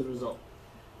activation maps as a result.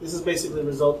 This is basically the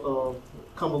result of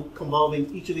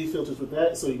convolving each of these filters with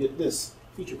that, so you get this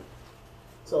feature map.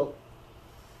 So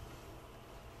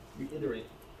reiterate.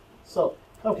 So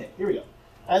okay, here we go.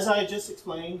 As I just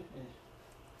explained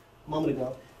a moment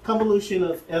ago, convolution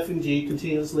of f and g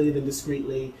continuously then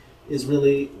discretely is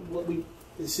really what we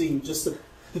see. Just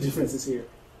the differences here.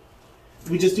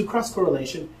 We just do cross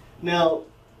correlation. Now,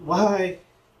 why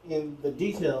in the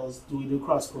details do we do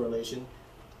cross correlation?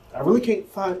 I really can't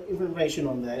find information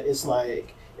on that. It's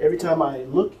like every time I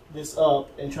look this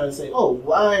up and try to say, oh,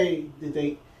 why did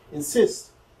they insist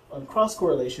on cross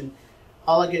correlation?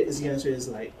 All I get is the answer is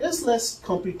like, it's less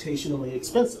computationally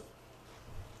expensive.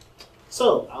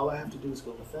 So all I have to do is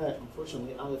go with that.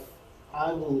 Unfortunately,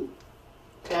 I will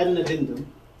add an addendum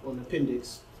or an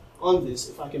appendix on this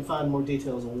if I can find more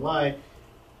details on why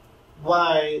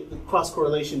the cross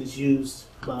correlation is used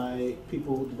by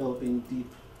people developing deep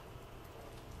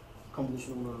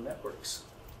convolutional neural networks.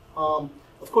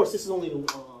 Of course, this is only a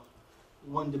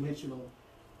one-dimensional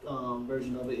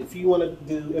version of it. If you want to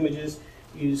do images,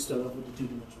 you start off with the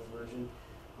two-dimensional version.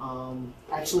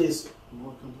 Actually, it's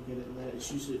more complicated than that.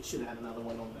 You should add another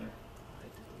one on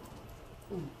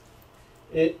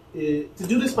there. To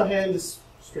do this by hand is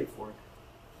straightforward.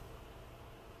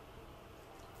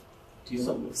 Do you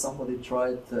know if somebody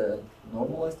tried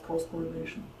normalized cross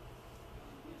correlation?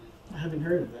 I haven't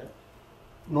heard of that.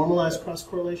 Normalized cross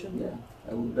correlation? Yeah,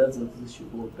 I would bet that this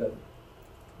should work better.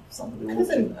 If somebody could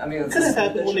have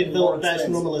happened when they built batch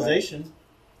normalization. Right?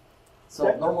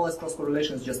 So normalized cross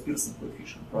correlation is just Pearson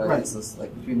coefficient, right? Right. This is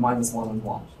like between -1 and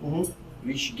 1,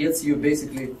 which gets you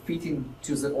basically fitting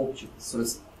to the object. So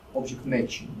it's object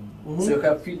matching. So you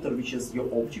have filter which is your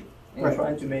object, and you're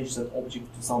trying to match that object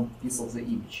to some piece of the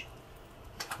image.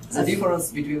 The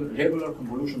difference between regular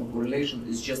convolutional correlation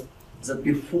is just that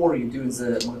before you're doing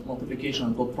the multiplication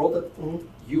and dot product,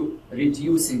 you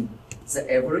reducing the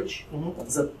average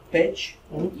of the patch,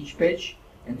 of each patch,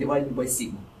 and dividing by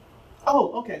sigma.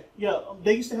 Oh, okay. Yeah,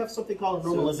 they used to have something called a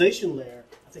normalization layer.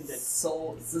 I think that.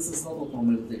 So this is not what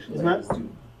normalization It's layer not? is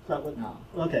doing. It's not what. No.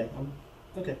 Okay.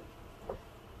 Okay.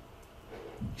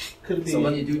 Could it be? So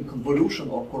when you're doing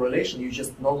convolution or correlation, you're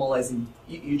just normalizing.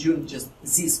 You're doing just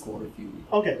z-score, if you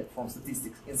Okay. like, from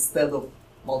statistics, instead of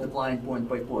multiplying point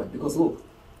by point. Because look,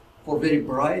 for very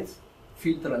bright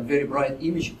filter and very bright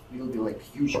image, it will be like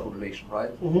huge correlation,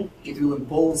 right? It will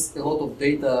impose a lot of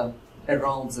data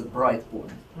around the bright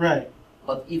point. Right.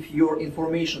 But if your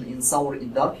information is somewhere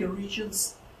in darker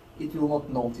regions, it will not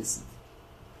notice it.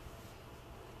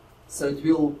 So it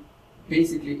will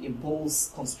basically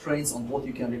impose constraints on what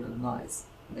you can recognize.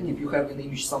 And if you have an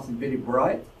image something very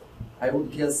bright, I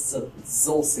would guess that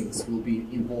those things will be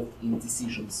involved in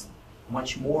decisions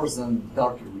much more than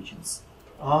darker regions.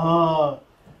 Ah,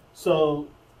 so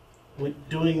with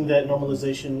doing that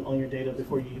normalization on your data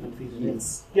before you even feed it in.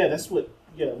 Yeah, that's what.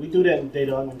 Yeah, we do that in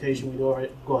data augmentation. We go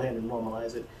ahead and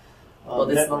normalize it.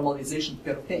 But it's normalization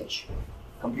per patch.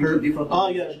 Computing different. Oh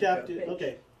yeah, adapted.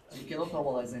 Okay. You cannot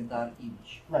normalize the entire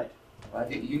image. Right. Right.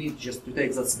 You need just to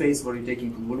take that space where you're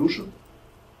taking convolution,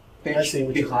 patch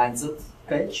behind that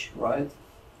patch, right,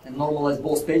 and normalize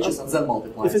both patches and then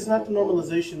multiply. If it's not the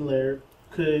normalization layer,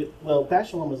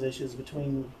 batch normalization is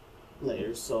between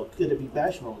layers, so could it be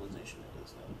batch normalization that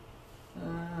does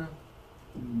that?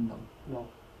 No. No.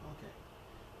 Okay.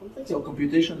 I'm thinking. So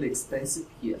computationally expensive,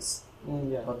 yes.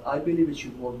 Yeah. But I believe it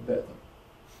should work better.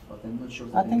 But I'm not sure.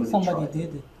 I think somebody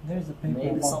did it. There is a paper Maybe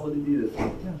about somebody did it.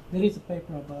 Yeah, there is a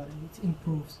paper about it. It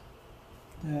improves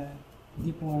the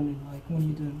deep learning, like when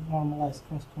you do normalized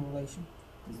cross correlation.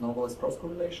 Is normalized cross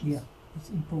correlation? Yeah, it's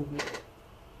improving.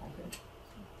 Okay.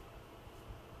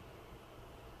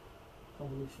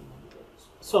 Convolution.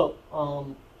 So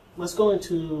let's go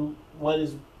into what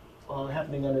is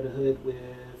happening under the hood with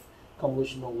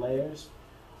convolutional layers.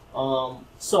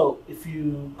 So if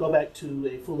you go back to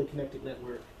a fully connected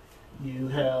network, you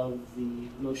have the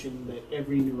notion that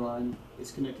every neuron is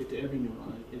connected to every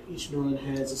neuron, and each neuron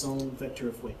has its own vector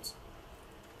of weights.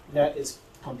 That is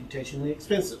computationally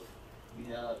expensive.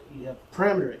 You have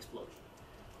parameter explosion.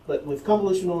 But with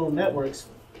convolutional networks,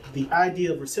 the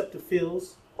idea of receptive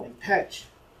fields and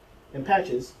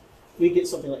patches, we get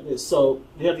something like this. So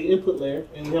you have the input layer,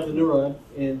 and you have the neuron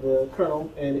and the kernel,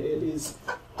 and it is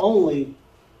only,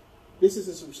 this is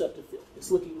its receptive field. It's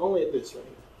looking only at this right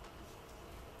here.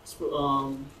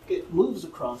 It moves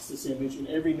across this image, and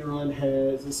every neuron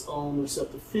has its own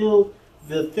receptive field.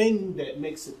 The thing that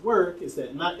makes it work is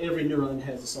that not every neuron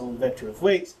has its own vector of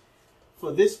weights.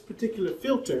 For this particular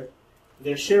filter,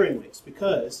 they're sharing weights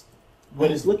because what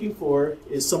it's looking for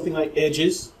is something like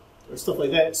edges or stuff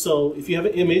like that. So if you have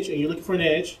an image and you're looking for an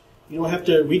edge, you don't have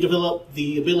to redevelop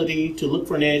the ability to look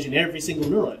for an edge in every single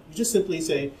neuron. You just simply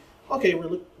say, okay,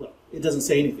 well, it doesn't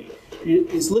say anything.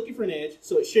 It's looking for an edge,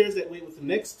 so it shares that weight with the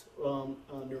next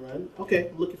neuron. Okay,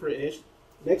 I'm looking for an edge.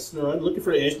 Next neuron, looking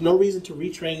for an edge. No reason to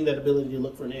retrain that ability to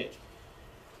look for an edge.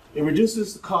 It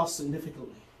reduces the cost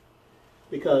significantly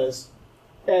because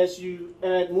as you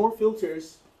add more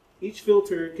filters, each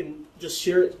filter can just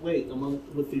share its weight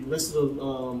with the rest of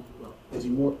the, as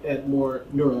you add more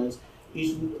neurons.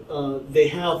 They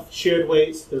have shared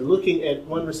weights. They're looking at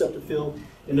one receptor field,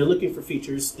 and they're looking for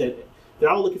features that they're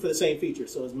all looking for the same feature.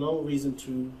 So there's no reason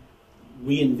to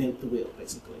reinvent the wheel,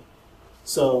 basically.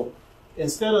 So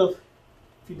instead of,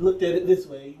 if you looked at it this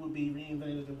way, you would be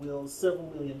reinventing the wheel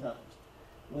several million times.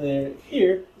 Where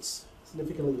here, it's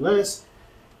significantly less.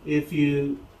 If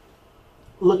you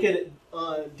look at it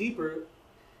deeper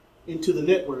into the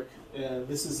network,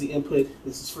 this is the input,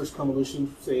 this is first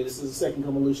convolution, say this is the second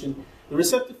convolution, the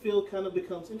receptive field kind of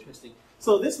becomes interesting.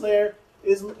 So this layer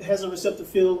has a receptive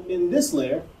field in this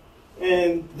layer,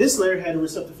 and this layer had a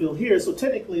receptive field here, so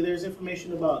technically there's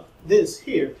information about this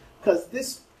here, because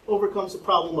this overcomes the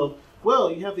problem of,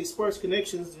 well, you have these sparse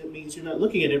connections, that means you're not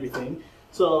looking at everything.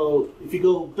 So if you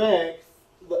go back,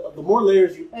 the more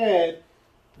layers you add,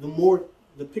 the more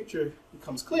the picture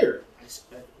becomes clearer,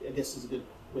 I guess is a good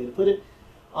way to put it.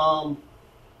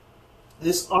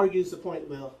 This argues the point,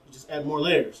 well, you just add more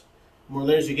layers. The more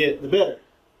layers you get, the better.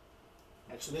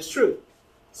 Actually, that's true.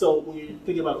 So when you're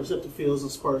thinking about receptive fields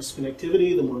and sparse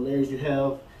connectivity, the more layers you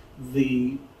have,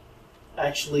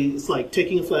 actually, it's like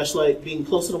taking a flashlight, being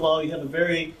close to the wall, you have a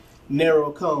very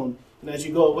narrow cone. And as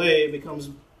you go away, it becomes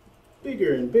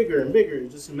bigger and bigger and bigger.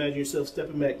 Just imagine yourself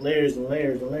stepping back layers and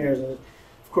layers and layers. And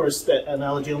of course, that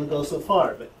analogy only goes so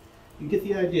far, but you get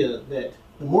the idea that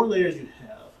the more layers you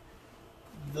have,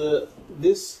 the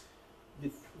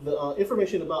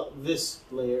information about this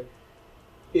layer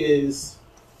is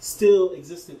still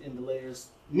existent in the layers,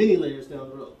 many layers down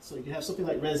the road. So you can have something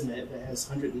like ResNet that has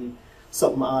 100 and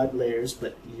something odd layers,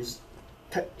 but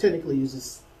technically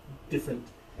uses different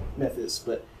methods,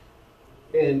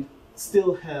 and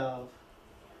still have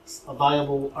a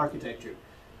viable architecture.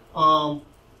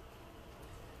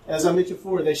 As I mentioned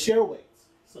before, they share weights.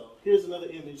 So here's another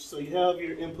image. So you have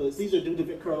your inputs. These are two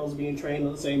different kernels being trained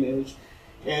on the same image.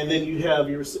 And then you have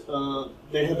your,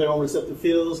 they have their own receptive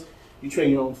fields. You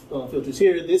train your own filters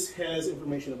here. This has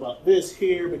information about this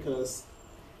here because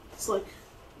it's like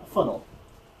a funnel.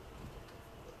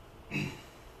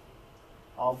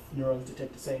 All neurons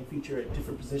detect the same feature at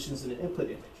different positions in the input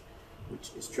image, which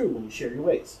is true when you share your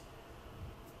weights.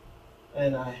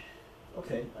 And I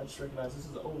just recognize this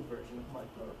is the old version of my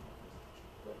PowerPoint.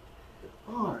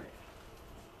 All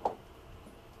right.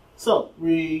 So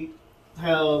we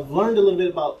have learned a little bit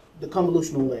about the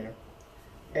convolutional layer,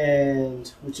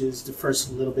 and which is the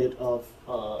first little bit of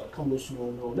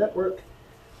convolutional neural network.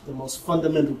 The most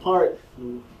fundamental part,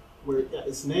 where it got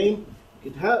its name.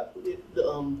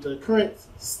 The current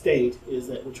state is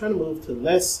that we're trying to move to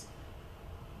less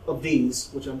of these,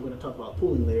 which I'm going to talk about,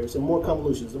 pooling layers, and more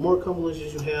convolutions. The more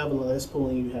convolutions you have and the less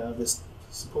pooling you have is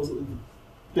supposedly the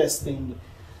best thing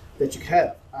that you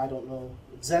have. I don't know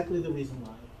exactly the reason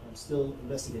why. I'm still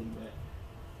investigating that.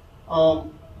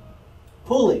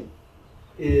 Pooling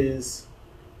is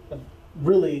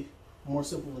really more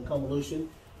simple than convolution.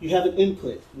 You have an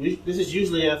input. This is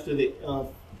usually after the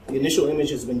initial image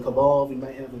has been evolved. You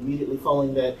might have immediately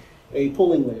following that a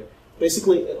pooling layer.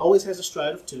 Basically, it always has a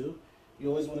stride of 2. You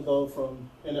always want to go from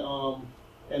a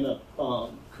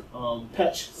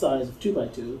patch size of 2 by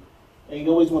 2, and you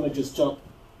always want to just jump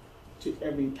to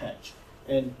every patch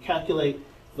and calculate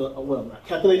well, not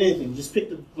calculate anything. Just pick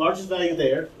the largest value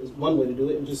there is one way to do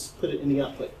it, and just put it in the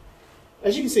output.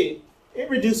 As you can see, it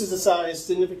reduces the size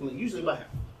significantly, usually by half.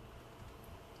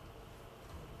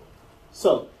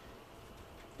 So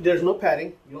there's no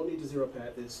padding. You don't need to zero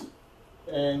pad this.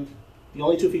 And the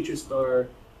only 2 features are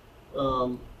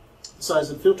the size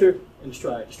of the filter and the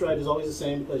stride. The stride is always the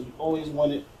same because you always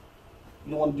want it,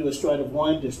 you don't want to do a stride of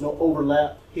 1. There's no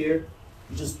overlap here.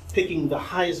 You're just picking the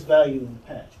highest value in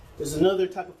the patch. There's another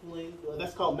type of pooling, well,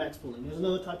 that's called max pooling. There's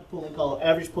another type of pooling called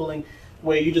average pooling,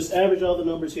 where you just average all the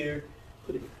numbers here,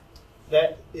 put it here.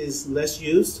 That is less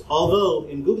used, although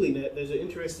in GooglyNet, there's an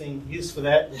interesting use for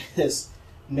that that has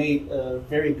made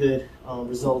very good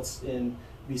results in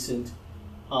recent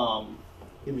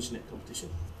ImageNet competition.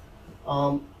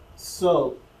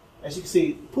 So, as you can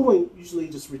see, pooling usually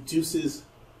just reduces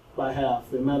by half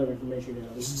the amount of information you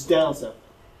have. This is downside.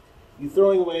 You're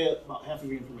throwing away about half of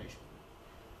your information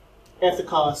at the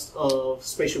cost of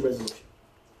spatial resolution.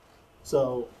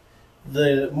 So,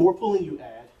 the more pooling you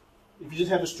add, if you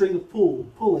just have a string of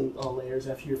pooling layers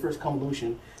after your first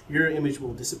convolution, your image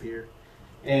will disappear,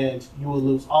 and you will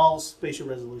lose all spatial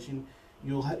resolution.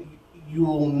 You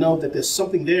will know that there's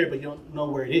something there, but you don't know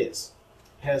where it is.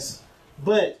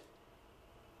 But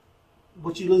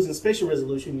what you lose in spatial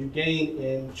resolution, you gain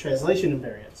in translation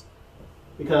invariance,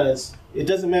 because it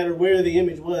doesn't matter where the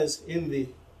image was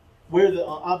where the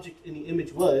object in the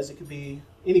image was. It could be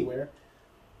anywhere.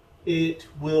 It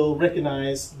will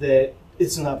recognize that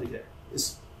it's an object there.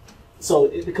 So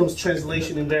it becomes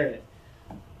translation invariant.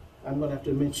 I'm going to have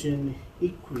to mention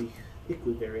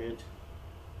equivariant.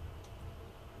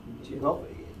 Do you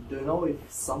know if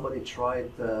somebody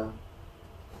tried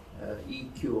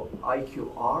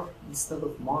IQR instead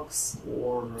of max,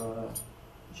 or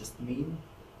just mean,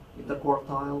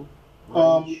 interquartile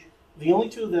range? The only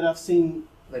two that I've seen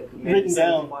like maybe written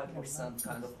down 75%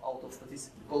 kind of out of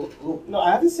statistics. Look, no,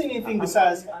 I haven't seen anything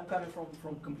besides. I'm coming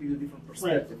from completely different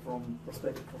perspective, from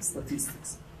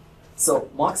statistics. So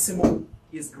maximum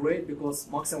is great because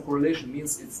maximum correlation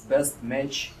means it's best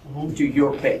match to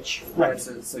your patch. Right.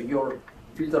 So your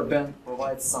filter band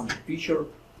provides some feature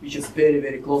which is very,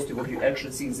 very close to what you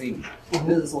actually see in the image.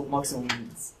 This is what maximum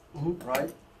means, right?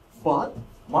 But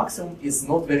maximum is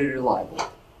not very reliable.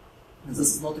 And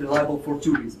this is not reliable for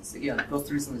two reasons. Again, the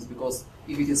first reason is because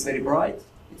if it is very bright,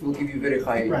 it will give you very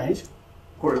high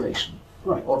correlation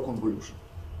or convolution.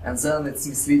 And then it's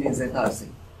misleading the entire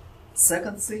thing.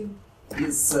 Second thing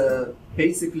is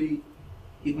basically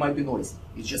it might be noisy.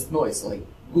 It's just noise, like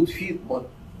good fit, but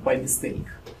by mistake.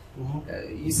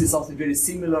 You see something very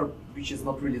similar, which is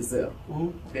not really there.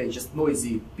 Okay, just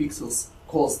noisy pixels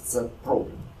caused the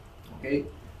problem. Okay,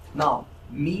 now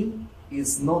mean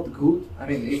is not good. I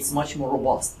mean, it's much more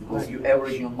robust because you're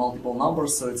averaging on multiple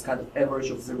numbers, so it's kind of average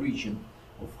of the region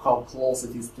of how close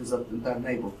it is to that entire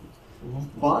neighborhood.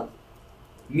 But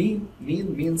mean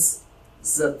means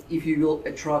that if you will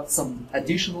attract some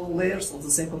additional layers of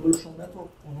the same convolutional network,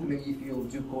 I mean, if you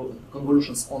do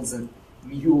convolutions on the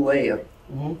mu layer,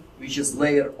 which is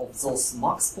layer of those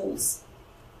max poles,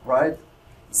 right?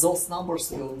 Those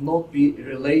numbers will not be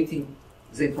relating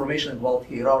the information about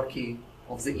hierarchy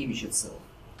of the image itself,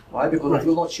 right? Because it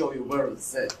will not show you where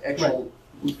the actual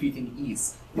good fitting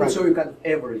is. It will show you kind of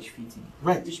average fitting,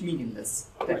 which is meaningless,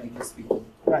 technically speaking.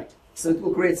 So it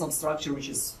will create some structure which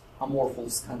is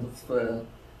amorphous kind of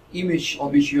image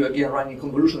on which you again running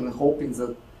convolution and hoping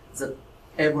that that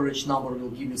average number will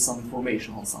give you some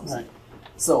information on something.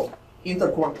 So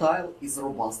interquartile is a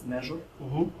robust measure,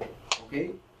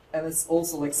 okay, and it's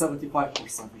also like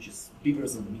 75%, which is bigger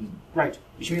than mean.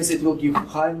 Which means it will give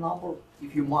high number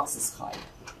if your max is high,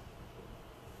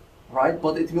 right?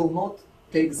 But it will not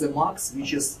take the max,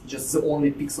 which is just the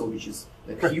only pixel, which is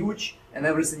like huge, and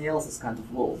everything else is kind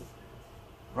of low,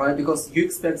 right? Because you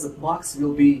expect that max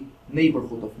will be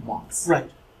neighborhood of max,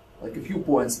 like a few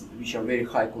points which are very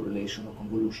high correlation or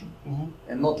convolution,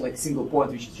 and not like single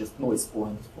point which is just noise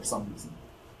point for some reason.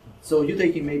 So you're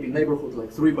taking maybe neighborhood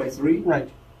like 3 by 3,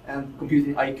 and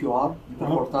computing IQR,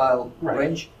 interquartile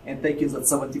range, and taking that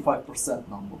 75%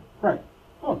 number.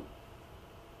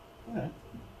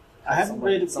 I haven't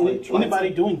read anybody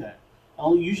doing that.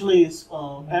 Usually it's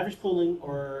average pooling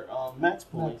or max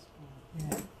pooling.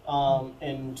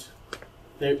 And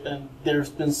there's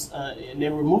been, and they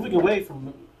were moving away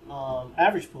from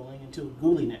average pooling until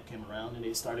GooglyNet came around and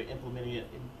they started implementing it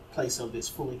in place of this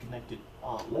fully connected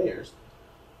layers.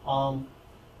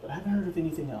 But I haven't heard of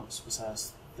anything else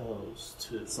besides those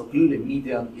two. So clearly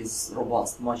median is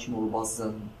robust, much more robust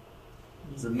than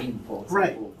the mean, for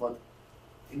example. But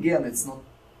again, it's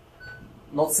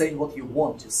not saying what you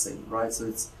want to say, right? So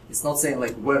it's not saying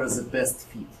like where is the best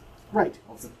fit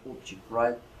of the object,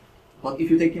 right? But if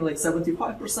you're taking like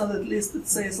 75% at least, it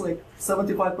says like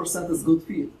 75% is good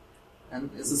fit. And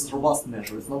this is a robust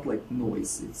measure, it's not like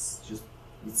noise,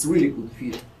 it's really good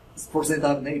fit. It's for the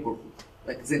entire neighborhood.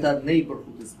 Like the entire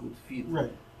neighborhood is good fit,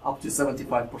 up to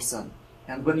 75%.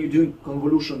 And when you're doing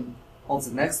convolution on the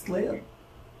next layer,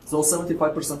 those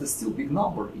 75% is still big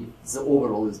number if the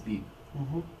overall is big,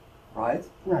 right?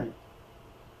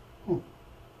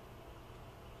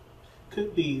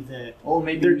 could be that Or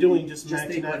maybe they're we doing just max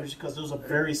take and like- average because those are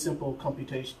very simple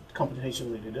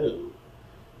computationally to do.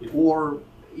 Or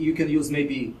you can use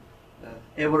maybe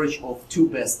average of 2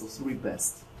 best or 3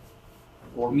 best,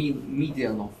 or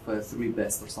median of 3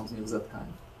 best or something of that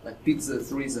kind. Like pick the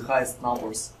 3 the highest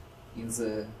numbers in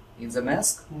the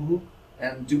mask Mm-hmm.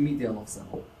 and do median of them,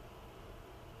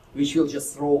 which will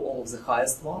just throw all of the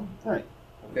highest one. Right.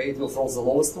 Okay, it will throw the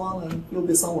lowest one and it will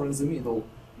be somewhere in the middle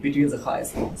between the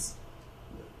highest ones.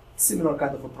 Similar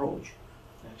kind of approach.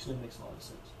 Actually makes a lot of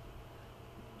sense.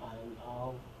 And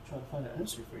I'll try to find an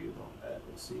answer for you on that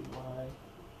and see why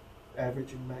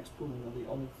average and max pooling are the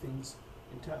only things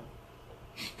in town.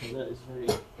 And that is very,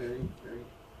 very, very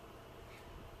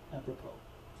apropos.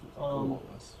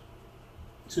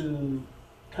 To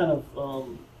kind of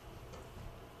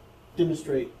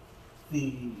demonstrate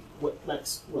what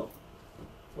max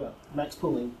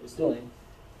pooling is doing.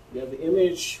 You have the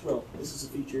image. Well, this is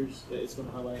the features that it's going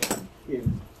to highlight here.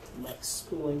 Max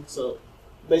pooling. So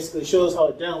basically, it shows how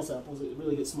it downsamples. It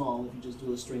really gets small if you just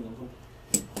do a string of them.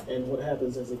 And what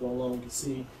happens as they go along, you can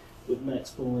see with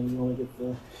max pooling, you only get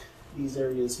these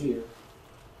areas here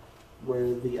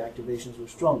where the activations were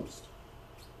strongest.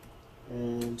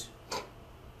 And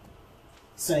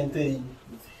same thing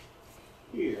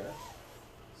here.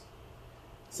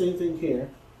 Same thing here.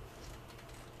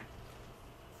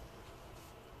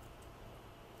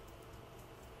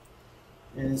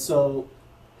 And so,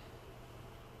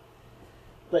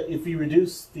 but if you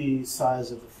reduce the size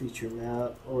of the feature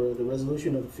map or the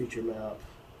resolution of the feature map,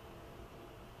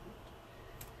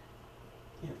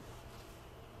 yeah.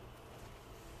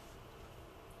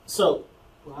 So,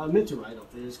 what I meant to write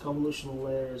up there is convolutional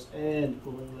layers and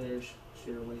pooling layers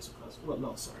share weights across. Well,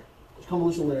 no, sorry.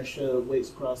 Convolutional layers share weights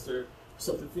across their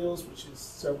receptive fields, which is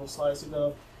several slides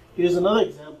ago. Here's another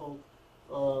example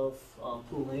of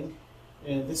pooling.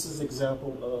 And this is an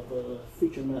example of a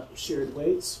feature map with shared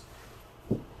weights.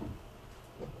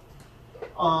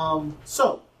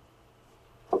 So,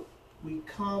 we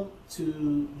come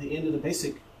to the end of the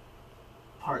basic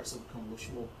parts of a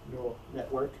convolutional neural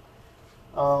network.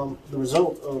 The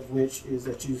result of which is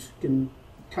that you can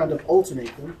kind of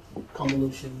alternate them.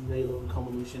 Convolution, ReLU, and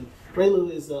convolution. ReLU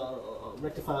is a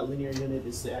rectified linear unit.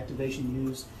 It's the activation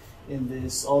used in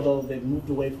this, although they've moved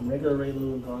away from regular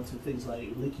ReLU and gone to things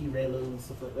like leaky ReLU and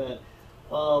stuff like that.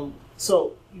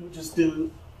 So you would just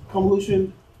do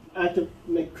convolution,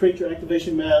 create your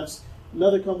activation maps,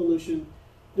 another convolution,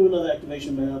 do another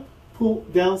activation map, pull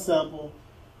down sample,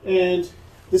 and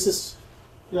this is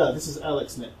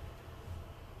AlexNet.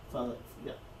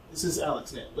 This is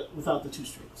AlexNet, but without the 2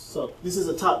 strings. So this is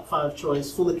a top 5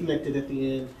 choice, fully connected at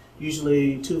the end.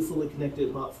 Usually 2 fully connected,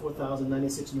 about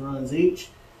 4,096 neurons each.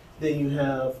 Then you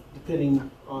have,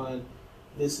 depending on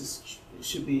this, it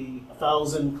should be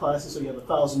 1,000 classes, so you have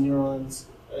 1,000 neurons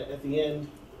at the end,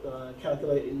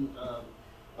 calculating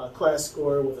a class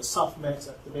score with a softmax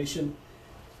activation.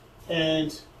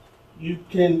 And you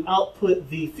can output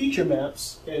the feature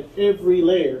maps at every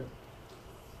layer.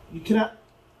 You cannot,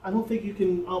 I don't think you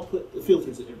can output the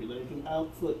filters at every layer. You can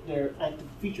output their active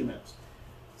feature maps.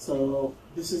 So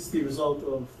this is the result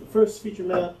of the first feature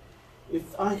map.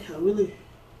 If I really,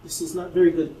 this is not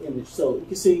very good image. So you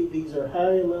can see these are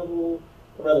high level,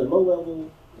 or rather low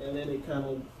level, and then it kind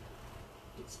of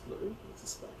gets blurry. What's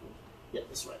this back here? Yeah,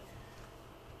 that's right.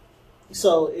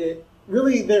 So it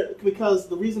really, because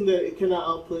the reason that it cannot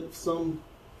output some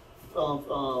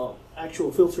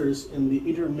actual filters in the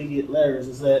intermediate layers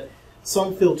is that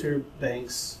some filter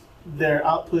banks, their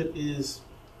output is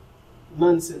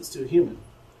nonsense to a human.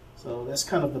 So that's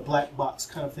kind of the black box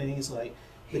kind of thing. It's like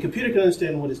the computer can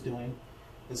understand what it's doing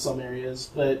in some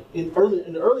areas, but in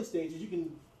the early stages, you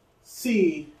can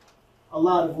see a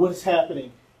lot of what is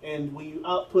happening. And when you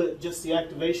output just the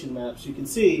activation maps, you can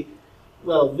see,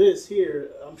 well, this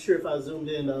here, I'm sure if I zoomed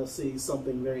in, I'll see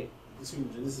something very, this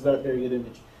is a very good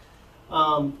image.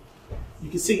 You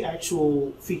can see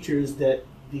actual features that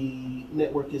the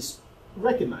network is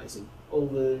recognizing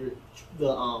over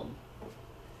the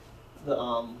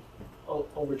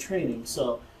over training.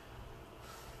 So,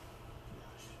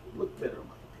 gosh, it looked better on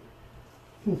my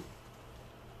computer.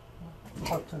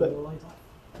 Hard to But- light up.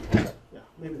 Yeah,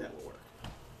 maybe that will work.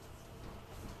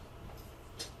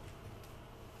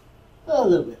 A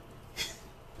little bit.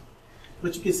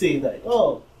 But you can see that,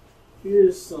 oh,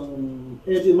 here's some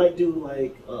edge. It might do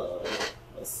like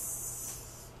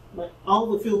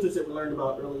all the filters that we learned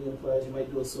about earlier in class. You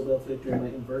might do a Sobel filter, you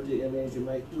might invert the image, you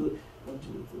might do it 1, 2,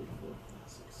 3, 4, 5,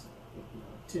 6, 7,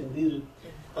 8, 9, 10. These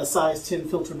are a size 10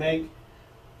 filter bank.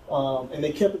 And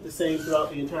they kept it the same throughout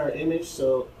the entire image,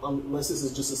 so unless this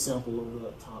is just a sample of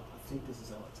the top think this is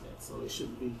LXNet, so it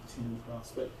shouldn't be 10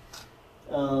 across. But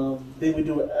then we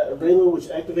do a Raylo, which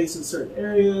activates in certain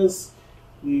areas.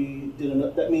 We did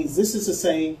another, that means this is the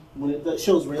same, when it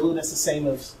shows Raylo, that's the same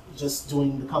as just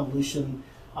doing the convolution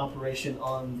operation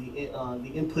on the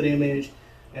input image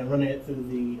and running it through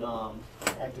the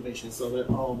activation. So they're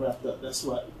all wrapped up. That's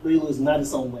why Raylo is not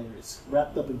its own layer. It's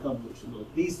wrapped up in convolution.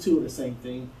 But these two are the same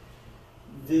thing.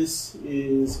 This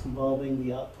is involving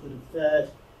the output of that.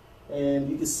 And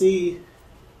you can see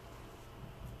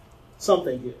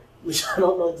something here, which I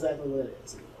don't know exactly what it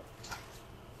is anymore.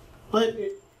 But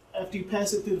after you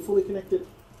pass it through the fully connected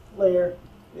layer,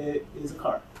 it is a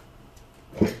car,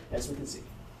 as we can see.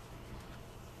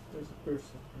 There's a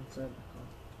person inside the car.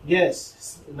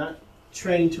 Yes, it's not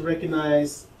trained to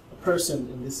recognize a person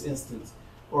in this instance,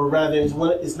 or rather,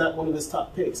 it's not one of its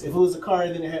top picks. If it was a car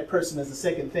and then it had person as the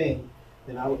second thing,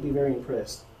 then I would be very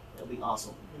impressed. That would be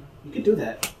awesome. You could do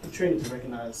that. You train it to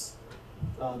recognize,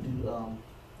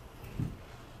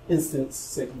 instance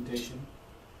segmentation.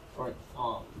 All right.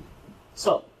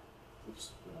 So,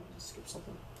 oops, did I just skip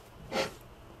something?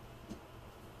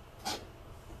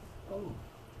 Oh,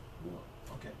 no.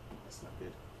 Okay, that's not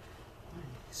good. I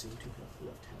seem to have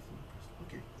left half of my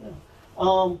person. Okay.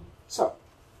 Yeah. So,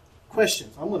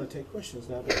 questions. I'm going to take questions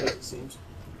now because it seems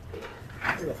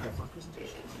I left half my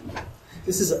presentation.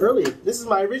 This is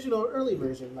my original early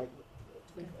version. Like,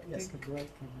 yes. Take a break.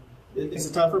 Is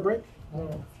it time for a break? Or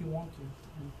if you want to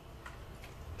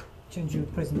change your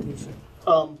presentation.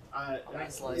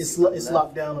 It's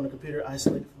locked down on the computer,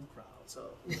 isolated from the crowd, so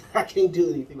I can't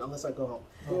do anything unless I go home.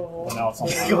 Well, now it's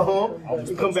on Go home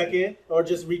and come back in, or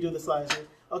just redo the slides here.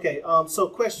 Okay. So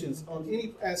questions on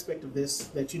any aspect of this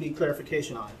that you need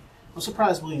clarification on. I'm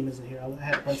surprised William isn't here. I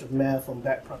had a bunch of math on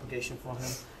backpropagation for him.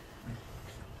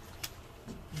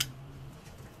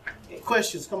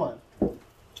 Questions? Come on.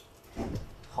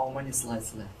 How many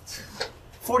slides left?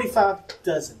 45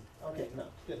 dozen. Okay, no.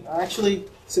 Good. Actually,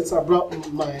 since I brought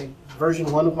my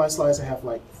version 1 of my slides, I have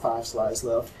like 5 slides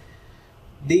left.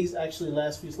 These actually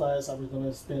last few slides, I was going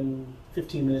to spend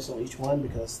 15 minutes on each one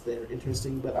because they're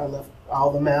interesting, but I left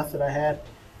all the math that I had.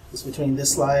 It's between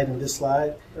this slide and this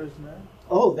slide. There's math?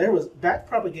 Oh, there was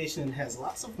backpropagation has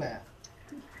lots of math.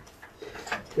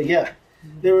 But yeah,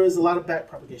 there was a lot of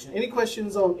backpropagation. Any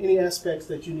questions on any aspects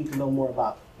that you need to know more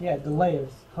about? Yeah, the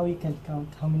layers. How you can count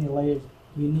how many layers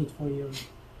you need for your...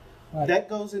 Right. That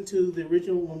goes into the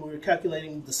original when we were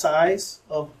calculating the size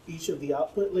of each of the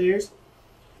output layers.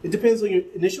 It depends on your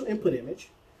initial input image.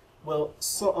 Well,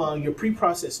 so your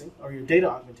pre-processing or your data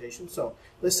augmentation. So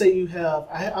let's say you have,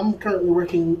 I'm currently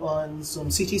working on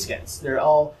some CT scans. They're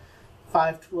all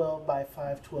 512 by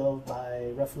 512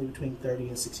 by roughly between 30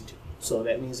 and 62. So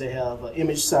that means they have an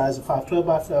image size of 512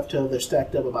 by 512. They're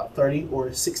stacked up about 30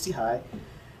 or 60 high.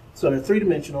 So they're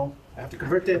three-dimensional. I have to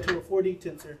convert that to a 4D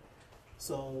tensor.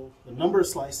 So the number of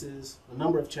slices, the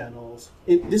number of channels,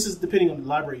 this is depending on the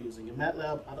library you're using. In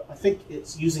MATLAB, I think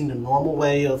it's using the normal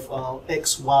way of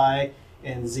X, Y,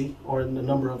 and Z, or the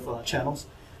number of channels.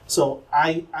 So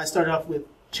I started off with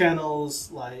channels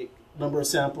like number of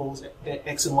samples,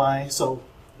 X and Y. So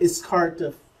it's hard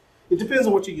to, it depends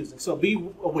on what you're using. So be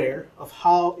aware of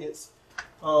how it's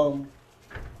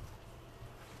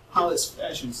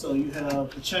fashioned. So you have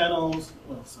the channels,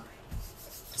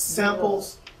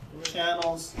 samples,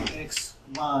 channels, X,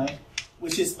 Y,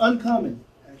 which is uncommon,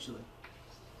 actually.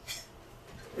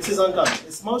 This is uncommon.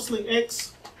 It's mostly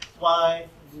X, Y,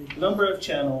 number of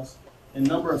channels, and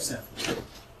number of samples.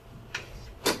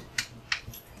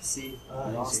 See,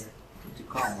 lost to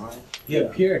come, right? Yeah.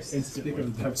 Pierce.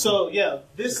 So yeah,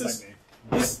 this is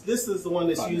the one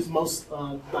that's used most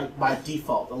like by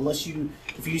default. Unless if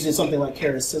you're using something like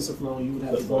Keras TensorFlow, you would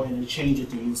have to go in and change it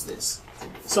to use this.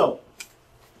 So.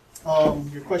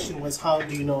 Your question was, how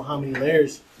do you know how many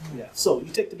layers? Yeah. So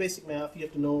you take the basic math. You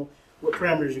have to know what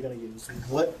parameters you're going to use and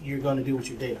what you're going to do with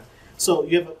your data. So I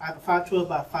have a 512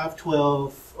 by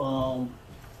 512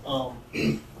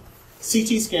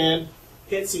 CT scan,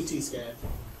 head CT scan.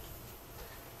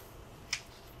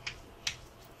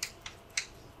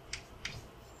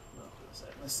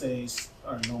 Let's say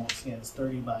our normal scan is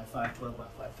 30 by 512 by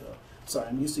 512. Sorry,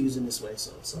 I'm used to using this way,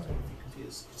 so sorry if you're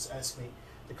confused. Just ask me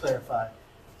to clarify.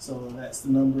 So that's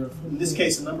the number of, in this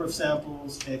case, the number of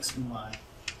samples, X and Y.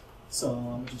 So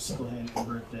I'm just go ahead and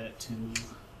convert that to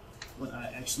what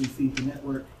I actually feed the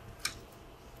network.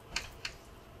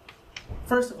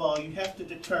 First of all, you have to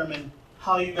determine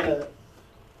how you're going to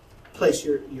place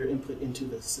your input into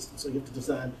the system. So you have to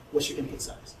design what's your input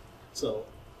size. So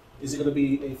is it going to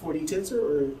be a 4D tensor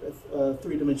or a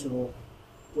three-dimensional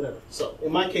whatever? So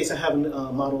in my case, I have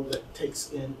a model that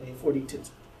takes in a 4D tensor.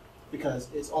 because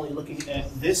it's only looking at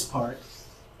this part,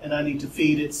 and I need to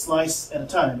feed it slice at a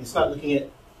time. It's not looking at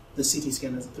the CT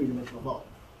scan as a three-dimensional volume.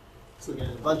 It's looking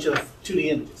at a bunch of 2D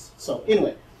images. So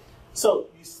anyway, so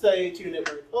you say to your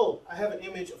network, oh, I have an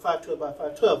image of 512 by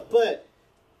 512, but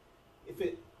if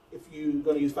you're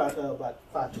going to use 512 by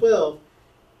 512,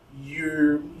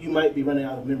 you might be running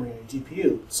out of memory on your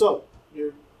GPU. So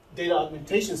your data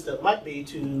augmentation step might be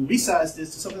to resize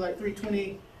this to something like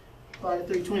 320 by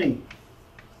 320.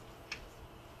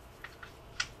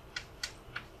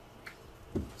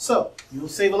 So you'll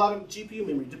save a lot of GPU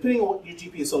memory, depending on what your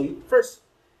GPU is. So first,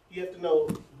 you have to know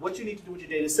what you need to do with your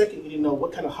data. Second, you need to know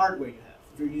what kind of hardware you have.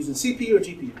 If you're using CPU or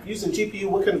GPU. If you're using GPU,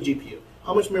 what kind of GPU?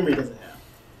 How much memory does it have?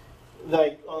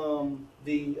 Like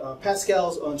the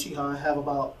Pascals on Chiha have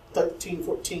about 13,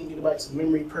 14 gigabytes of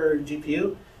memory per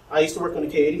GPU. I used to work on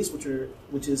the K80s,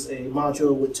 which is a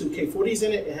module with two K40s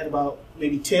in it. It had about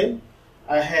maybe 10.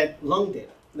 I had lung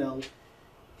data. Now,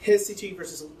 head CT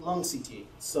versus lung CT.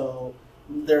 So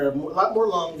there are a lot more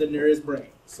lung than there is brain.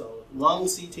 So lung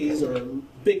CTs are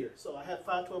bigger. So I had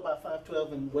 512 by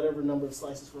 512 and whatever number of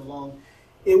slices for lung.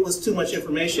 It was too much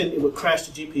information. It would crash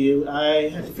the GPU. I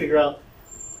had to figure out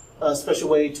a special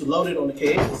way to load it on the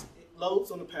K80s. It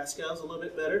loads on the Pascals a little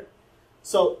bit better.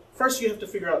 So first you have to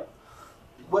figure out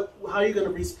how you're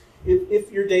going to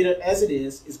if your data as it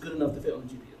is good enough to fit on the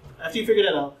GPU. After you figure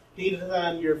that out, you need to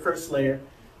design your first layer,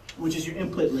 which is your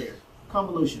input layer.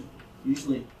 Convolution,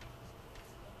 usually.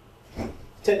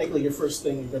 Technically, your first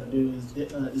thing you're going to do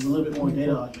is a little bit more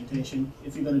data augmentation.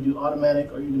 If you're going to do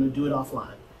automatic or you're going to do it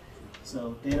offline.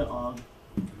 So data aug.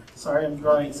 Sorry, I'm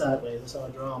drawing it sideways. That's how I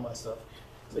draw all my stuff.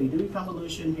 So you do your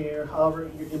convolution here, however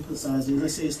your input size is.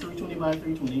 Let's say it's 320 by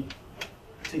 320. It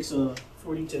takes a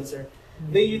 4D tensor.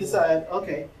 Then you decide,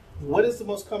 okay, what is the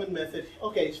most common method?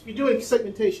 Okay, if you're doing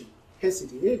segmentation, head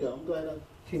CT. There you go. I'm glad I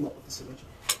came up with this image.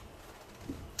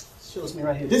 Shows me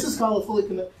right here. This is called a fully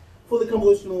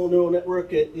convolutional neural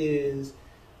network. It is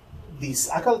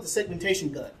I call it the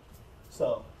segmentation gun.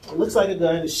 So it looks like a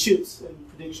gun. It shoots and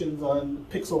predictions on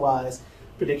pixel-wise,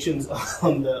 predictions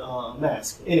on the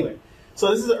mask. Anyway. So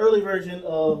this is an early version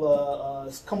of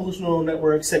convolutional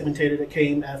network segmentator that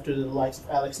came after the likes of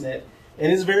AlexNet,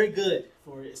 and it's very good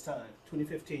for its time,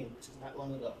 2015, which is not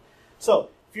long ago. So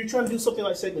if you're trying to do something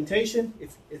like segmentation,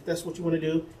 if that's what you want to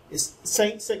do, it's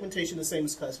segmentation the same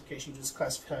as classification, just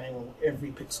classifying on every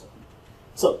pixel.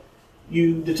 So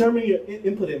you determine your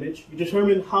input image, you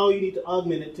determine how you need to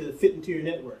augment it to fit into your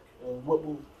network, what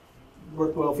will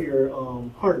work well for your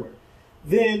hardware.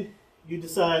 Then you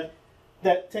decide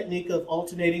that technique of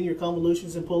alternating your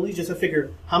convolutions and pulleys, just to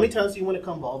figure how many times do you want to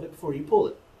convolve it before you pull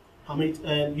it.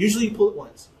 And usually you pull it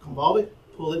once. Convolve it,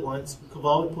 pull it once,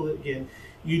 convolve it, pull it again.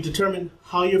 You determine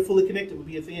how you're fully connected will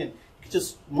be at the end. You can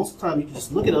most of the time you can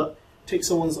just look it up, take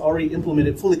someone's already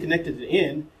implemented fully connected to the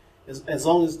end, as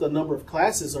long as the number of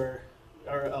classes are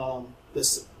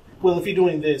this. Well, if you're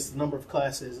doing this, the number of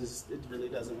classes it really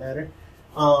doesn't matter.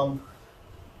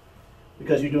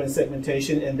 Because you're doing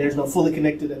segmentation and there's no fully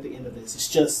connected at the end of this. It's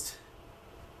just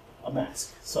a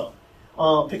mask. So,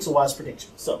 pixel-wise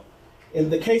prediction. So, in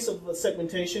the case of the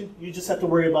segmentation, you just have to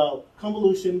worry about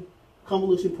convolution,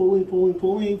 pulling,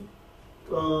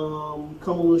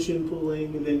 convolution,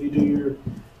 pulling, and then you do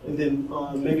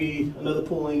maybe another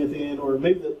pulling at the end, or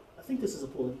maybe I think this is a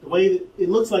pulling. The way that it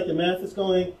looks like the math is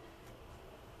going,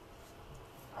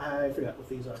 I forgot what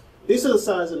these are. These are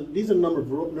the number of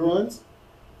neurons.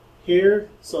 Here,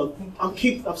 so I'm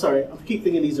keep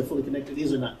thinking these are fully connected.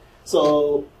 These are not.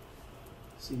 So,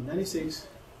 let's see, 96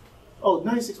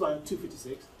 by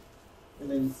 256,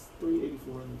 and then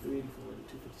 384, and 384, and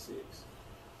 256.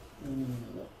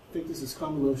 I think this is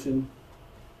convolution,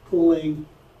 pulling,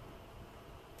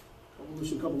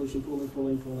 convolution, pulling,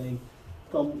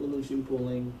 convolution,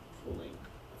 pulling.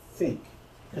 I think,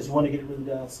 because you want to get it really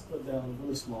down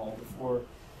really small before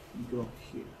you go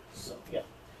here. So, yeah.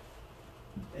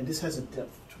 And this has a depth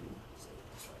of 2. So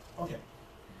that's right. Okay.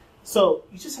 So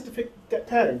you just have to pick that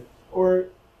pattern, or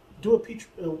do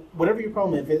whatever your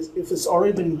problem is. If it's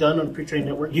already been done on a pre-trained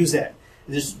network, use that.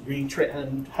 And just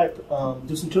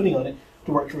do some tuning on it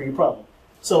to work through your problem.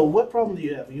 So what problem do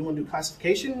you have? Do you want to do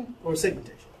classification or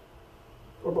segmentation,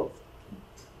 or both?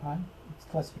 It's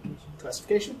classification.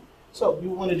 Classification. So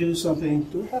you want to do something.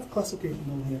 Do we have classification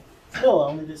on here? No, I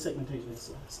only did segmentation.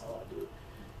 That's how I do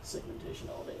segmentation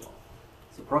all day long.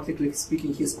 So practically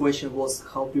speaking, his question was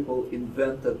how people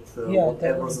invented Yeah,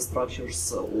 whatever that- the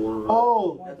structures or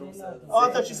Oh, networks that oh, I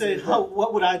they thought you said, invented.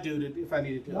 what would I do if I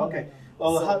needed to? No, Okay. no,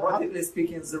 Well, So how, practically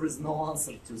speaking, there is no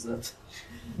answer to that.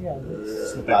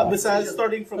 Yeah. besides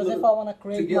starting from Because if the, I want to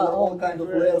create my Together all own, kind of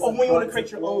layers. oh, and when you want to tracks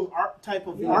create your and all. own type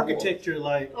of Yeah. architecture,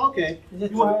 like, okay. is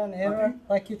it You try want- and error?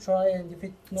 Like you try and if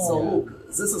it no. So look,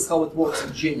 this is how it works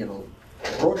in general.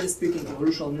 Broadly speaking,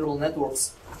 convolutional neural networks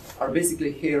are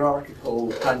basically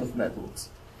hierarchical kind of networks.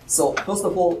 So first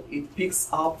of all, it picks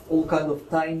up all kind of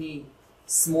tiny,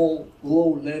 small,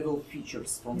 low-level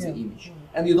features from the Yeah. image,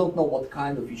 and you don't know what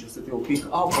kind of features it will pick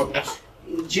up. But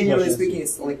generally speaking,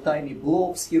 it's like tiny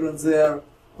blobs here and there,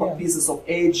 Yeah. pieces of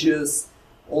edges,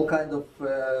 all kind of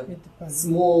It depends.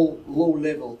 small,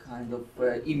 low-level kind of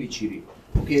imagery,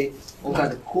 okay? All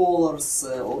kind of colors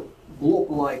or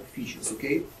blob-like features,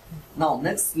 okay? Now,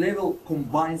 next level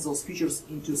combines those features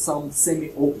into some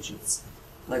semi-objects,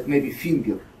 like maybe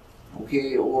finger,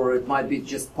 okay? Or it might be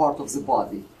just part of the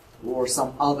body, or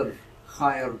some other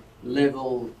higher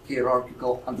level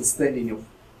hierarchical understanding of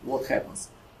what happens.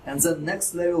 And then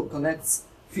next level connects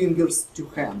fingers to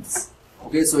hands.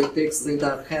 Okay, so it takes the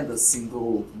entire hand as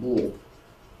single blob.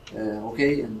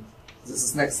 Okay, and this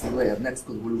is next layer, next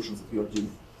convolution that we are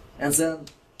doing. And then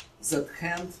that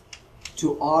hand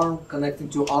to arm, connecting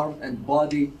to arm and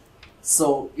body.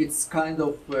 So it's kind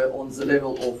of on the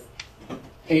level of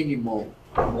animal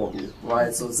model,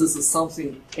 right? So this is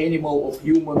something animal or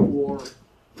human or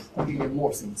even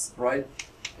more things, right?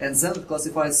 And then it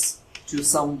classifies to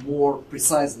some more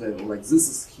precise level, like this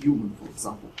is human, for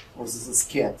example, or this is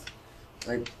cat.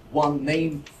 Like one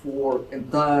name for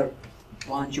entire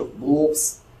bunch of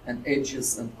blobs and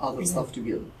edges and other stuff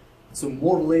together. So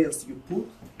more layers you put,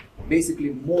 basically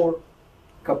more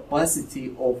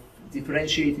capacity of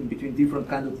differentiating between different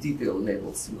kind of detail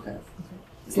levels you have.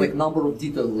 It's like number of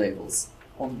detail levels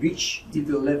on which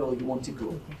detail level you want to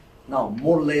go. Now,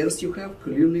 more layers you have,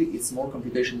 clearly it's more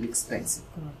computationally expensive.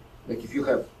 Like if you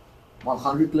have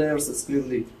 100 layers, it's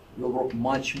clearly will work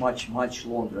much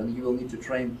longer, and you will need to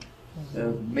train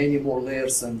many more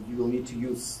layers, and you will need to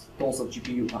use tons of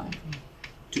GPU time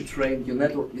to train your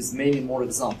network with many more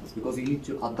examples, because you need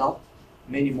to adapt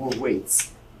many more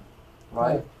weights,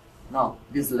 right? Yeah. Now,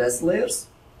 with less layers,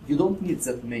 you don't need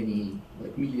that many,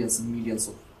 like millions and millions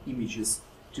of images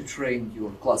to train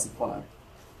your classifier.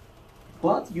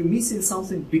 But you're missing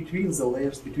something between the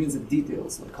layers, between the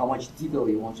details, like how much detail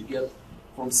you want to get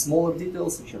from smaller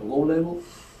details, which are low level,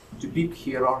 to big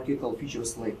hierarchical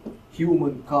features like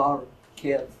human, car,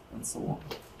 cat, and so on,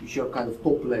 which are kind of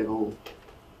top level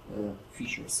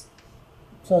features.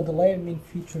 So the layer mean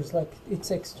features like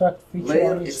it's extract feature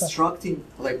Layer on each side. extracting,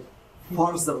 like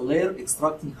further layer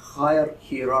extracting higher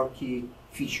hierarchy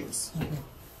features. Okay.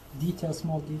 Detail,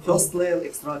 small detail. First layer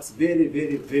extracts very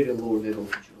low level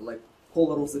feature, like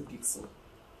color of the pixel,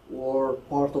 or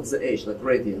part of the edge, like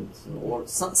gradient, or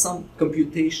some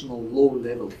computational low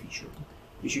level feature,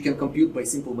 which you can compute by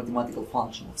simple mathematical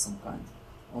function of some kind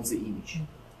on the image,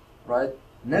 right?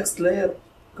 Next layer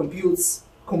computes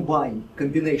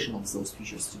combination of those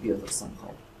features together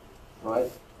somehow, right?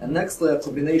 And next layer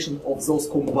combination of those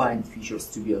combined features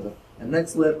together, and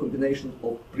next layer combination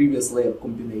of previous layer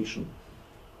combination,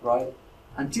 right?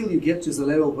 Until you get to the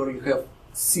level where you have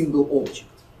single object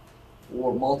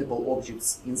or multiple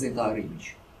objects in the entire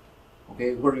image,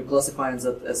 okay? Where you classify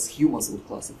that as humans would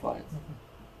classify it.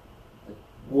 Like,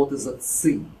 what is that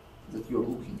thing that you're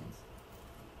looking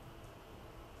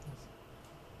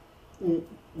at?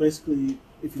 Basically,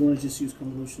 if you want to just use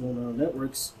convolutional neural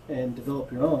networks and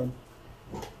develop your own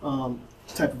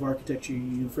type of architecture,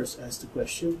 you first ask the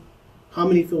question, how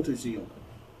many filters do you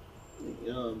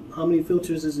want? How many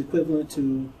filters is equivalent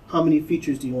to how many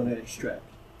features do you want to extract?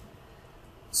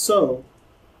 So,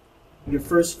 your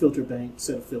first filter bank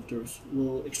set of filters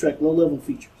will extract low-level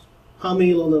features. How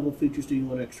many low-level features do you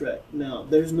want to extract? Now,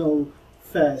 there's no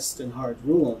fast and hard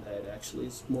rule on that, actually.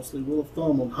 It's mostly rule of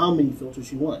thumb on how many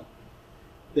filters you want.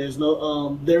 There's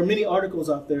no, there are many articles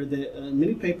out there, that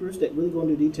many papers that really go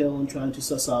into detail on trying to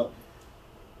suss out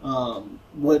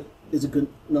what is a good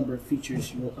number of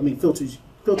features you want, I mean filters,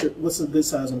 what's a good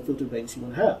size on filter banks you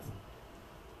want to have.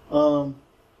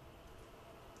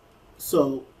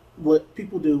 So what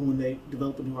people do when they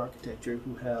develop a new architecture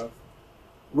who have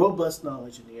robust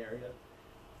knowledge in the area,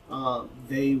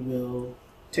 they will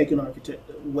take an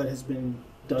what has been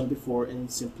done before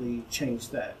and simply change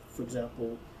that. For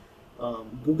example,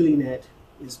 GooglyNet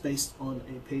is based on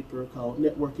a paper called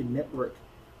Network and Network,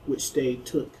 which they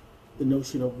took the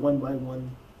notion of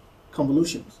one-by-one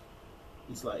convolutions.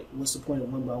 It's like, what's the point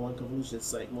of one-by-one convolution?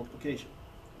 It's like multiplication.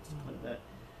 It's kind of that.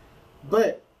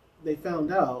 But they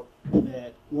found out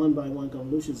that one-by-one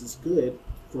convolutions is good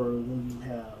for when you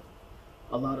have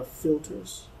a lot of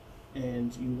filters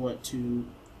and you want to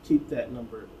keep that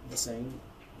number the same.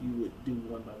 You would do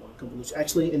one-by-one convolution.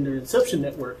 Actually, in their inception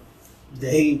network,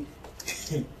 they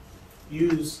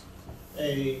use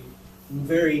a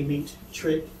very neat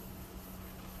trick.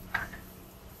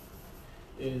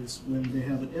 Is when they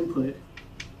have an input.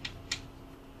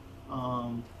 I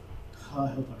hope I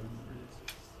remember this.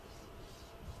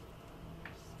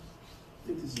 I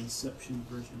think this is Inception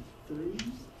version 3.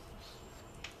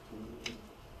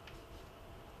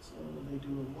 So they do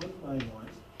a one-by-one,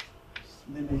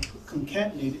 and then they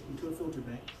concatenate it into a filter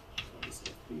bank.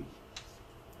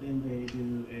 Then they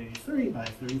do a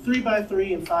 3x3.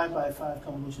 3x3 and 5x5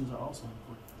 convolutions are also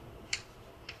important.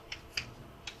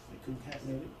 They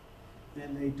concatenate it.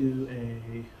 Then they do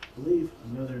I believe,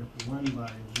 another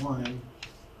 1x1.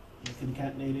 They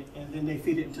concatenate it, and then they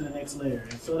feed it into the next layer.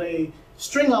 And so they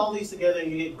string all these together,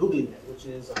 and you get GooglyNet, which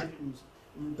is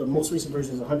 100. The most recent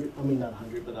version is 100. I mean, not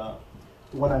 100, but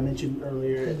the one I mentioned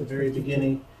earlier at the very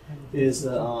beginning is here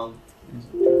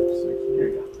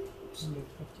you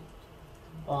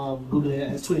go. GooglyNet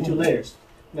has 22 layers.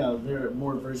 Now there are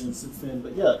more versions since then,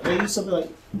 but yeah, they use something like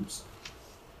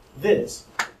this,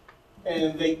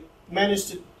 and they managed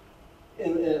to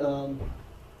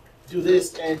do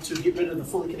this and to get rid of the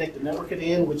fully connected network at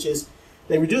the end, which is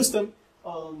they reduced them.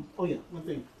 Oh yeah, one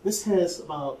thing. This has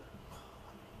about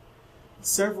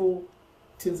several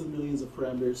tens of millions of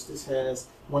parameters. This has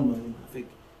 1 million, I think,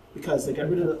 because they got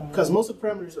rid of because most of the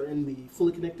parameters are in the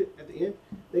fully connected at the end.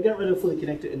 They got rid of fully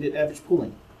connected and did average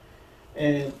pooling,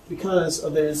 and because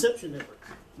of their inception network.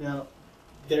 Now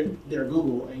they're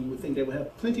Google, and you would think they would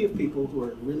have plenty of people who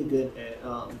are really good at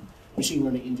machine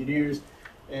learning engineers.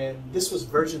 And this was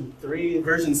version 3.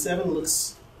 Version 7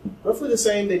 looks roughly the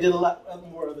same. They did a lot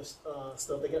more other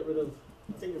stuff. They got rid of,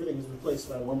 I think everything is replaced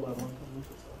by one-by-one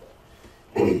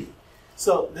convolutions.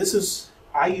 So this is,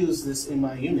 I use this in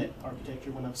my unit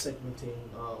architecture when I'm segmenting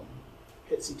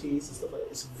PET CTs and stuff like that.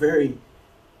 It's very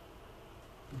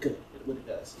good at what it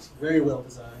does. It's very well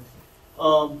designed.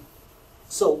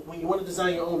 So when you want to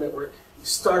design your own network, you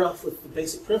start off with the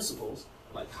basic principles.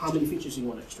 Like how many features do you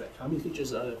want to extract? How many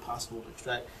features are there possible to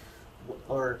extract?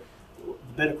 Or the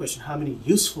better question, how many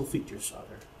useful features are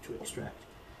there to extract?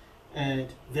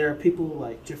 And there are people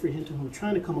like Jeffrey Hinton who are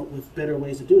trying to come up with better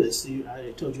ways to do this.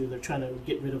 I told you they're trying to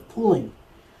get rid of pooling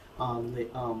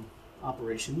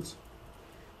operations.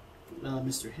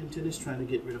 Mr. Hinton is trying to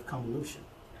get rid of convolution,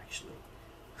 actually.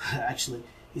 Actually,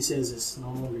 he says it's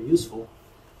no longer useful.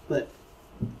 But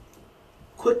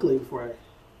quickly, before I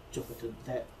jump into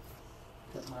that,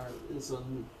 is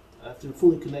after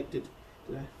fully connected.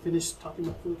 Did I finish talking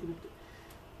about fully connected?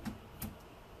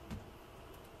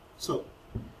 So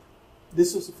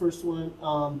this was the first one.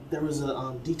 There was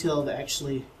a detail that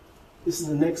actually, this is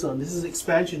the next one. This is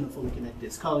expansion of fully connected.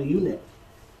 It's called a UNet.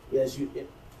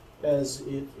 As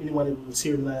if anyone who was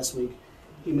here last week,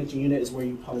 he mentioned UNet is where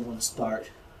you probably want to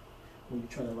start when you're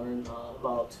trying to learn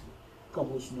about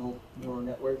convolutional neural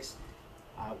networks.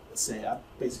 I would say I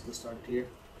basically started here.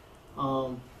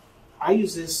 I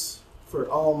use this for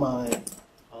all my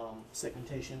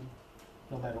segmentation,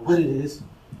 no matter what it is.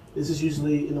 This is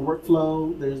usually in the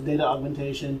workflow. There's data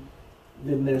augmentation,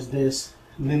 then there's this,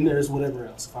 and then there's whatever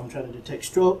else. If I'm trying to detect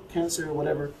stroke, cancer, or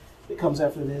whatever that comes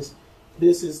after this.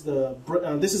 This is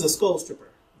this is a skull stripper.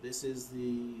 This is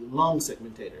the lung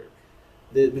segmentator.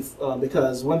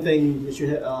 Because one thing that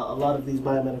a lot of these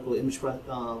biomedical image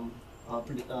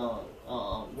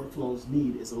workflows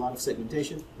need is a lot of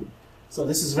segmentation. So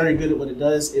this is very good at what it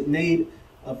does. It made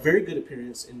a very good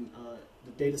appearance in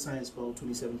the Data Science Bowl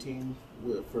 2017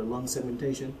 for lung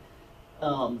segmentation.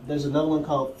 There's another one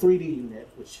called 3D UNet,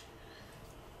 which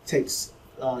takes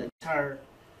entire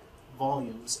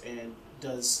volumes and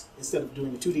does, instead of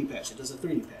doing a 2D patch, it does a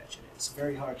 3D patch. And it's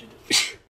very hard to do.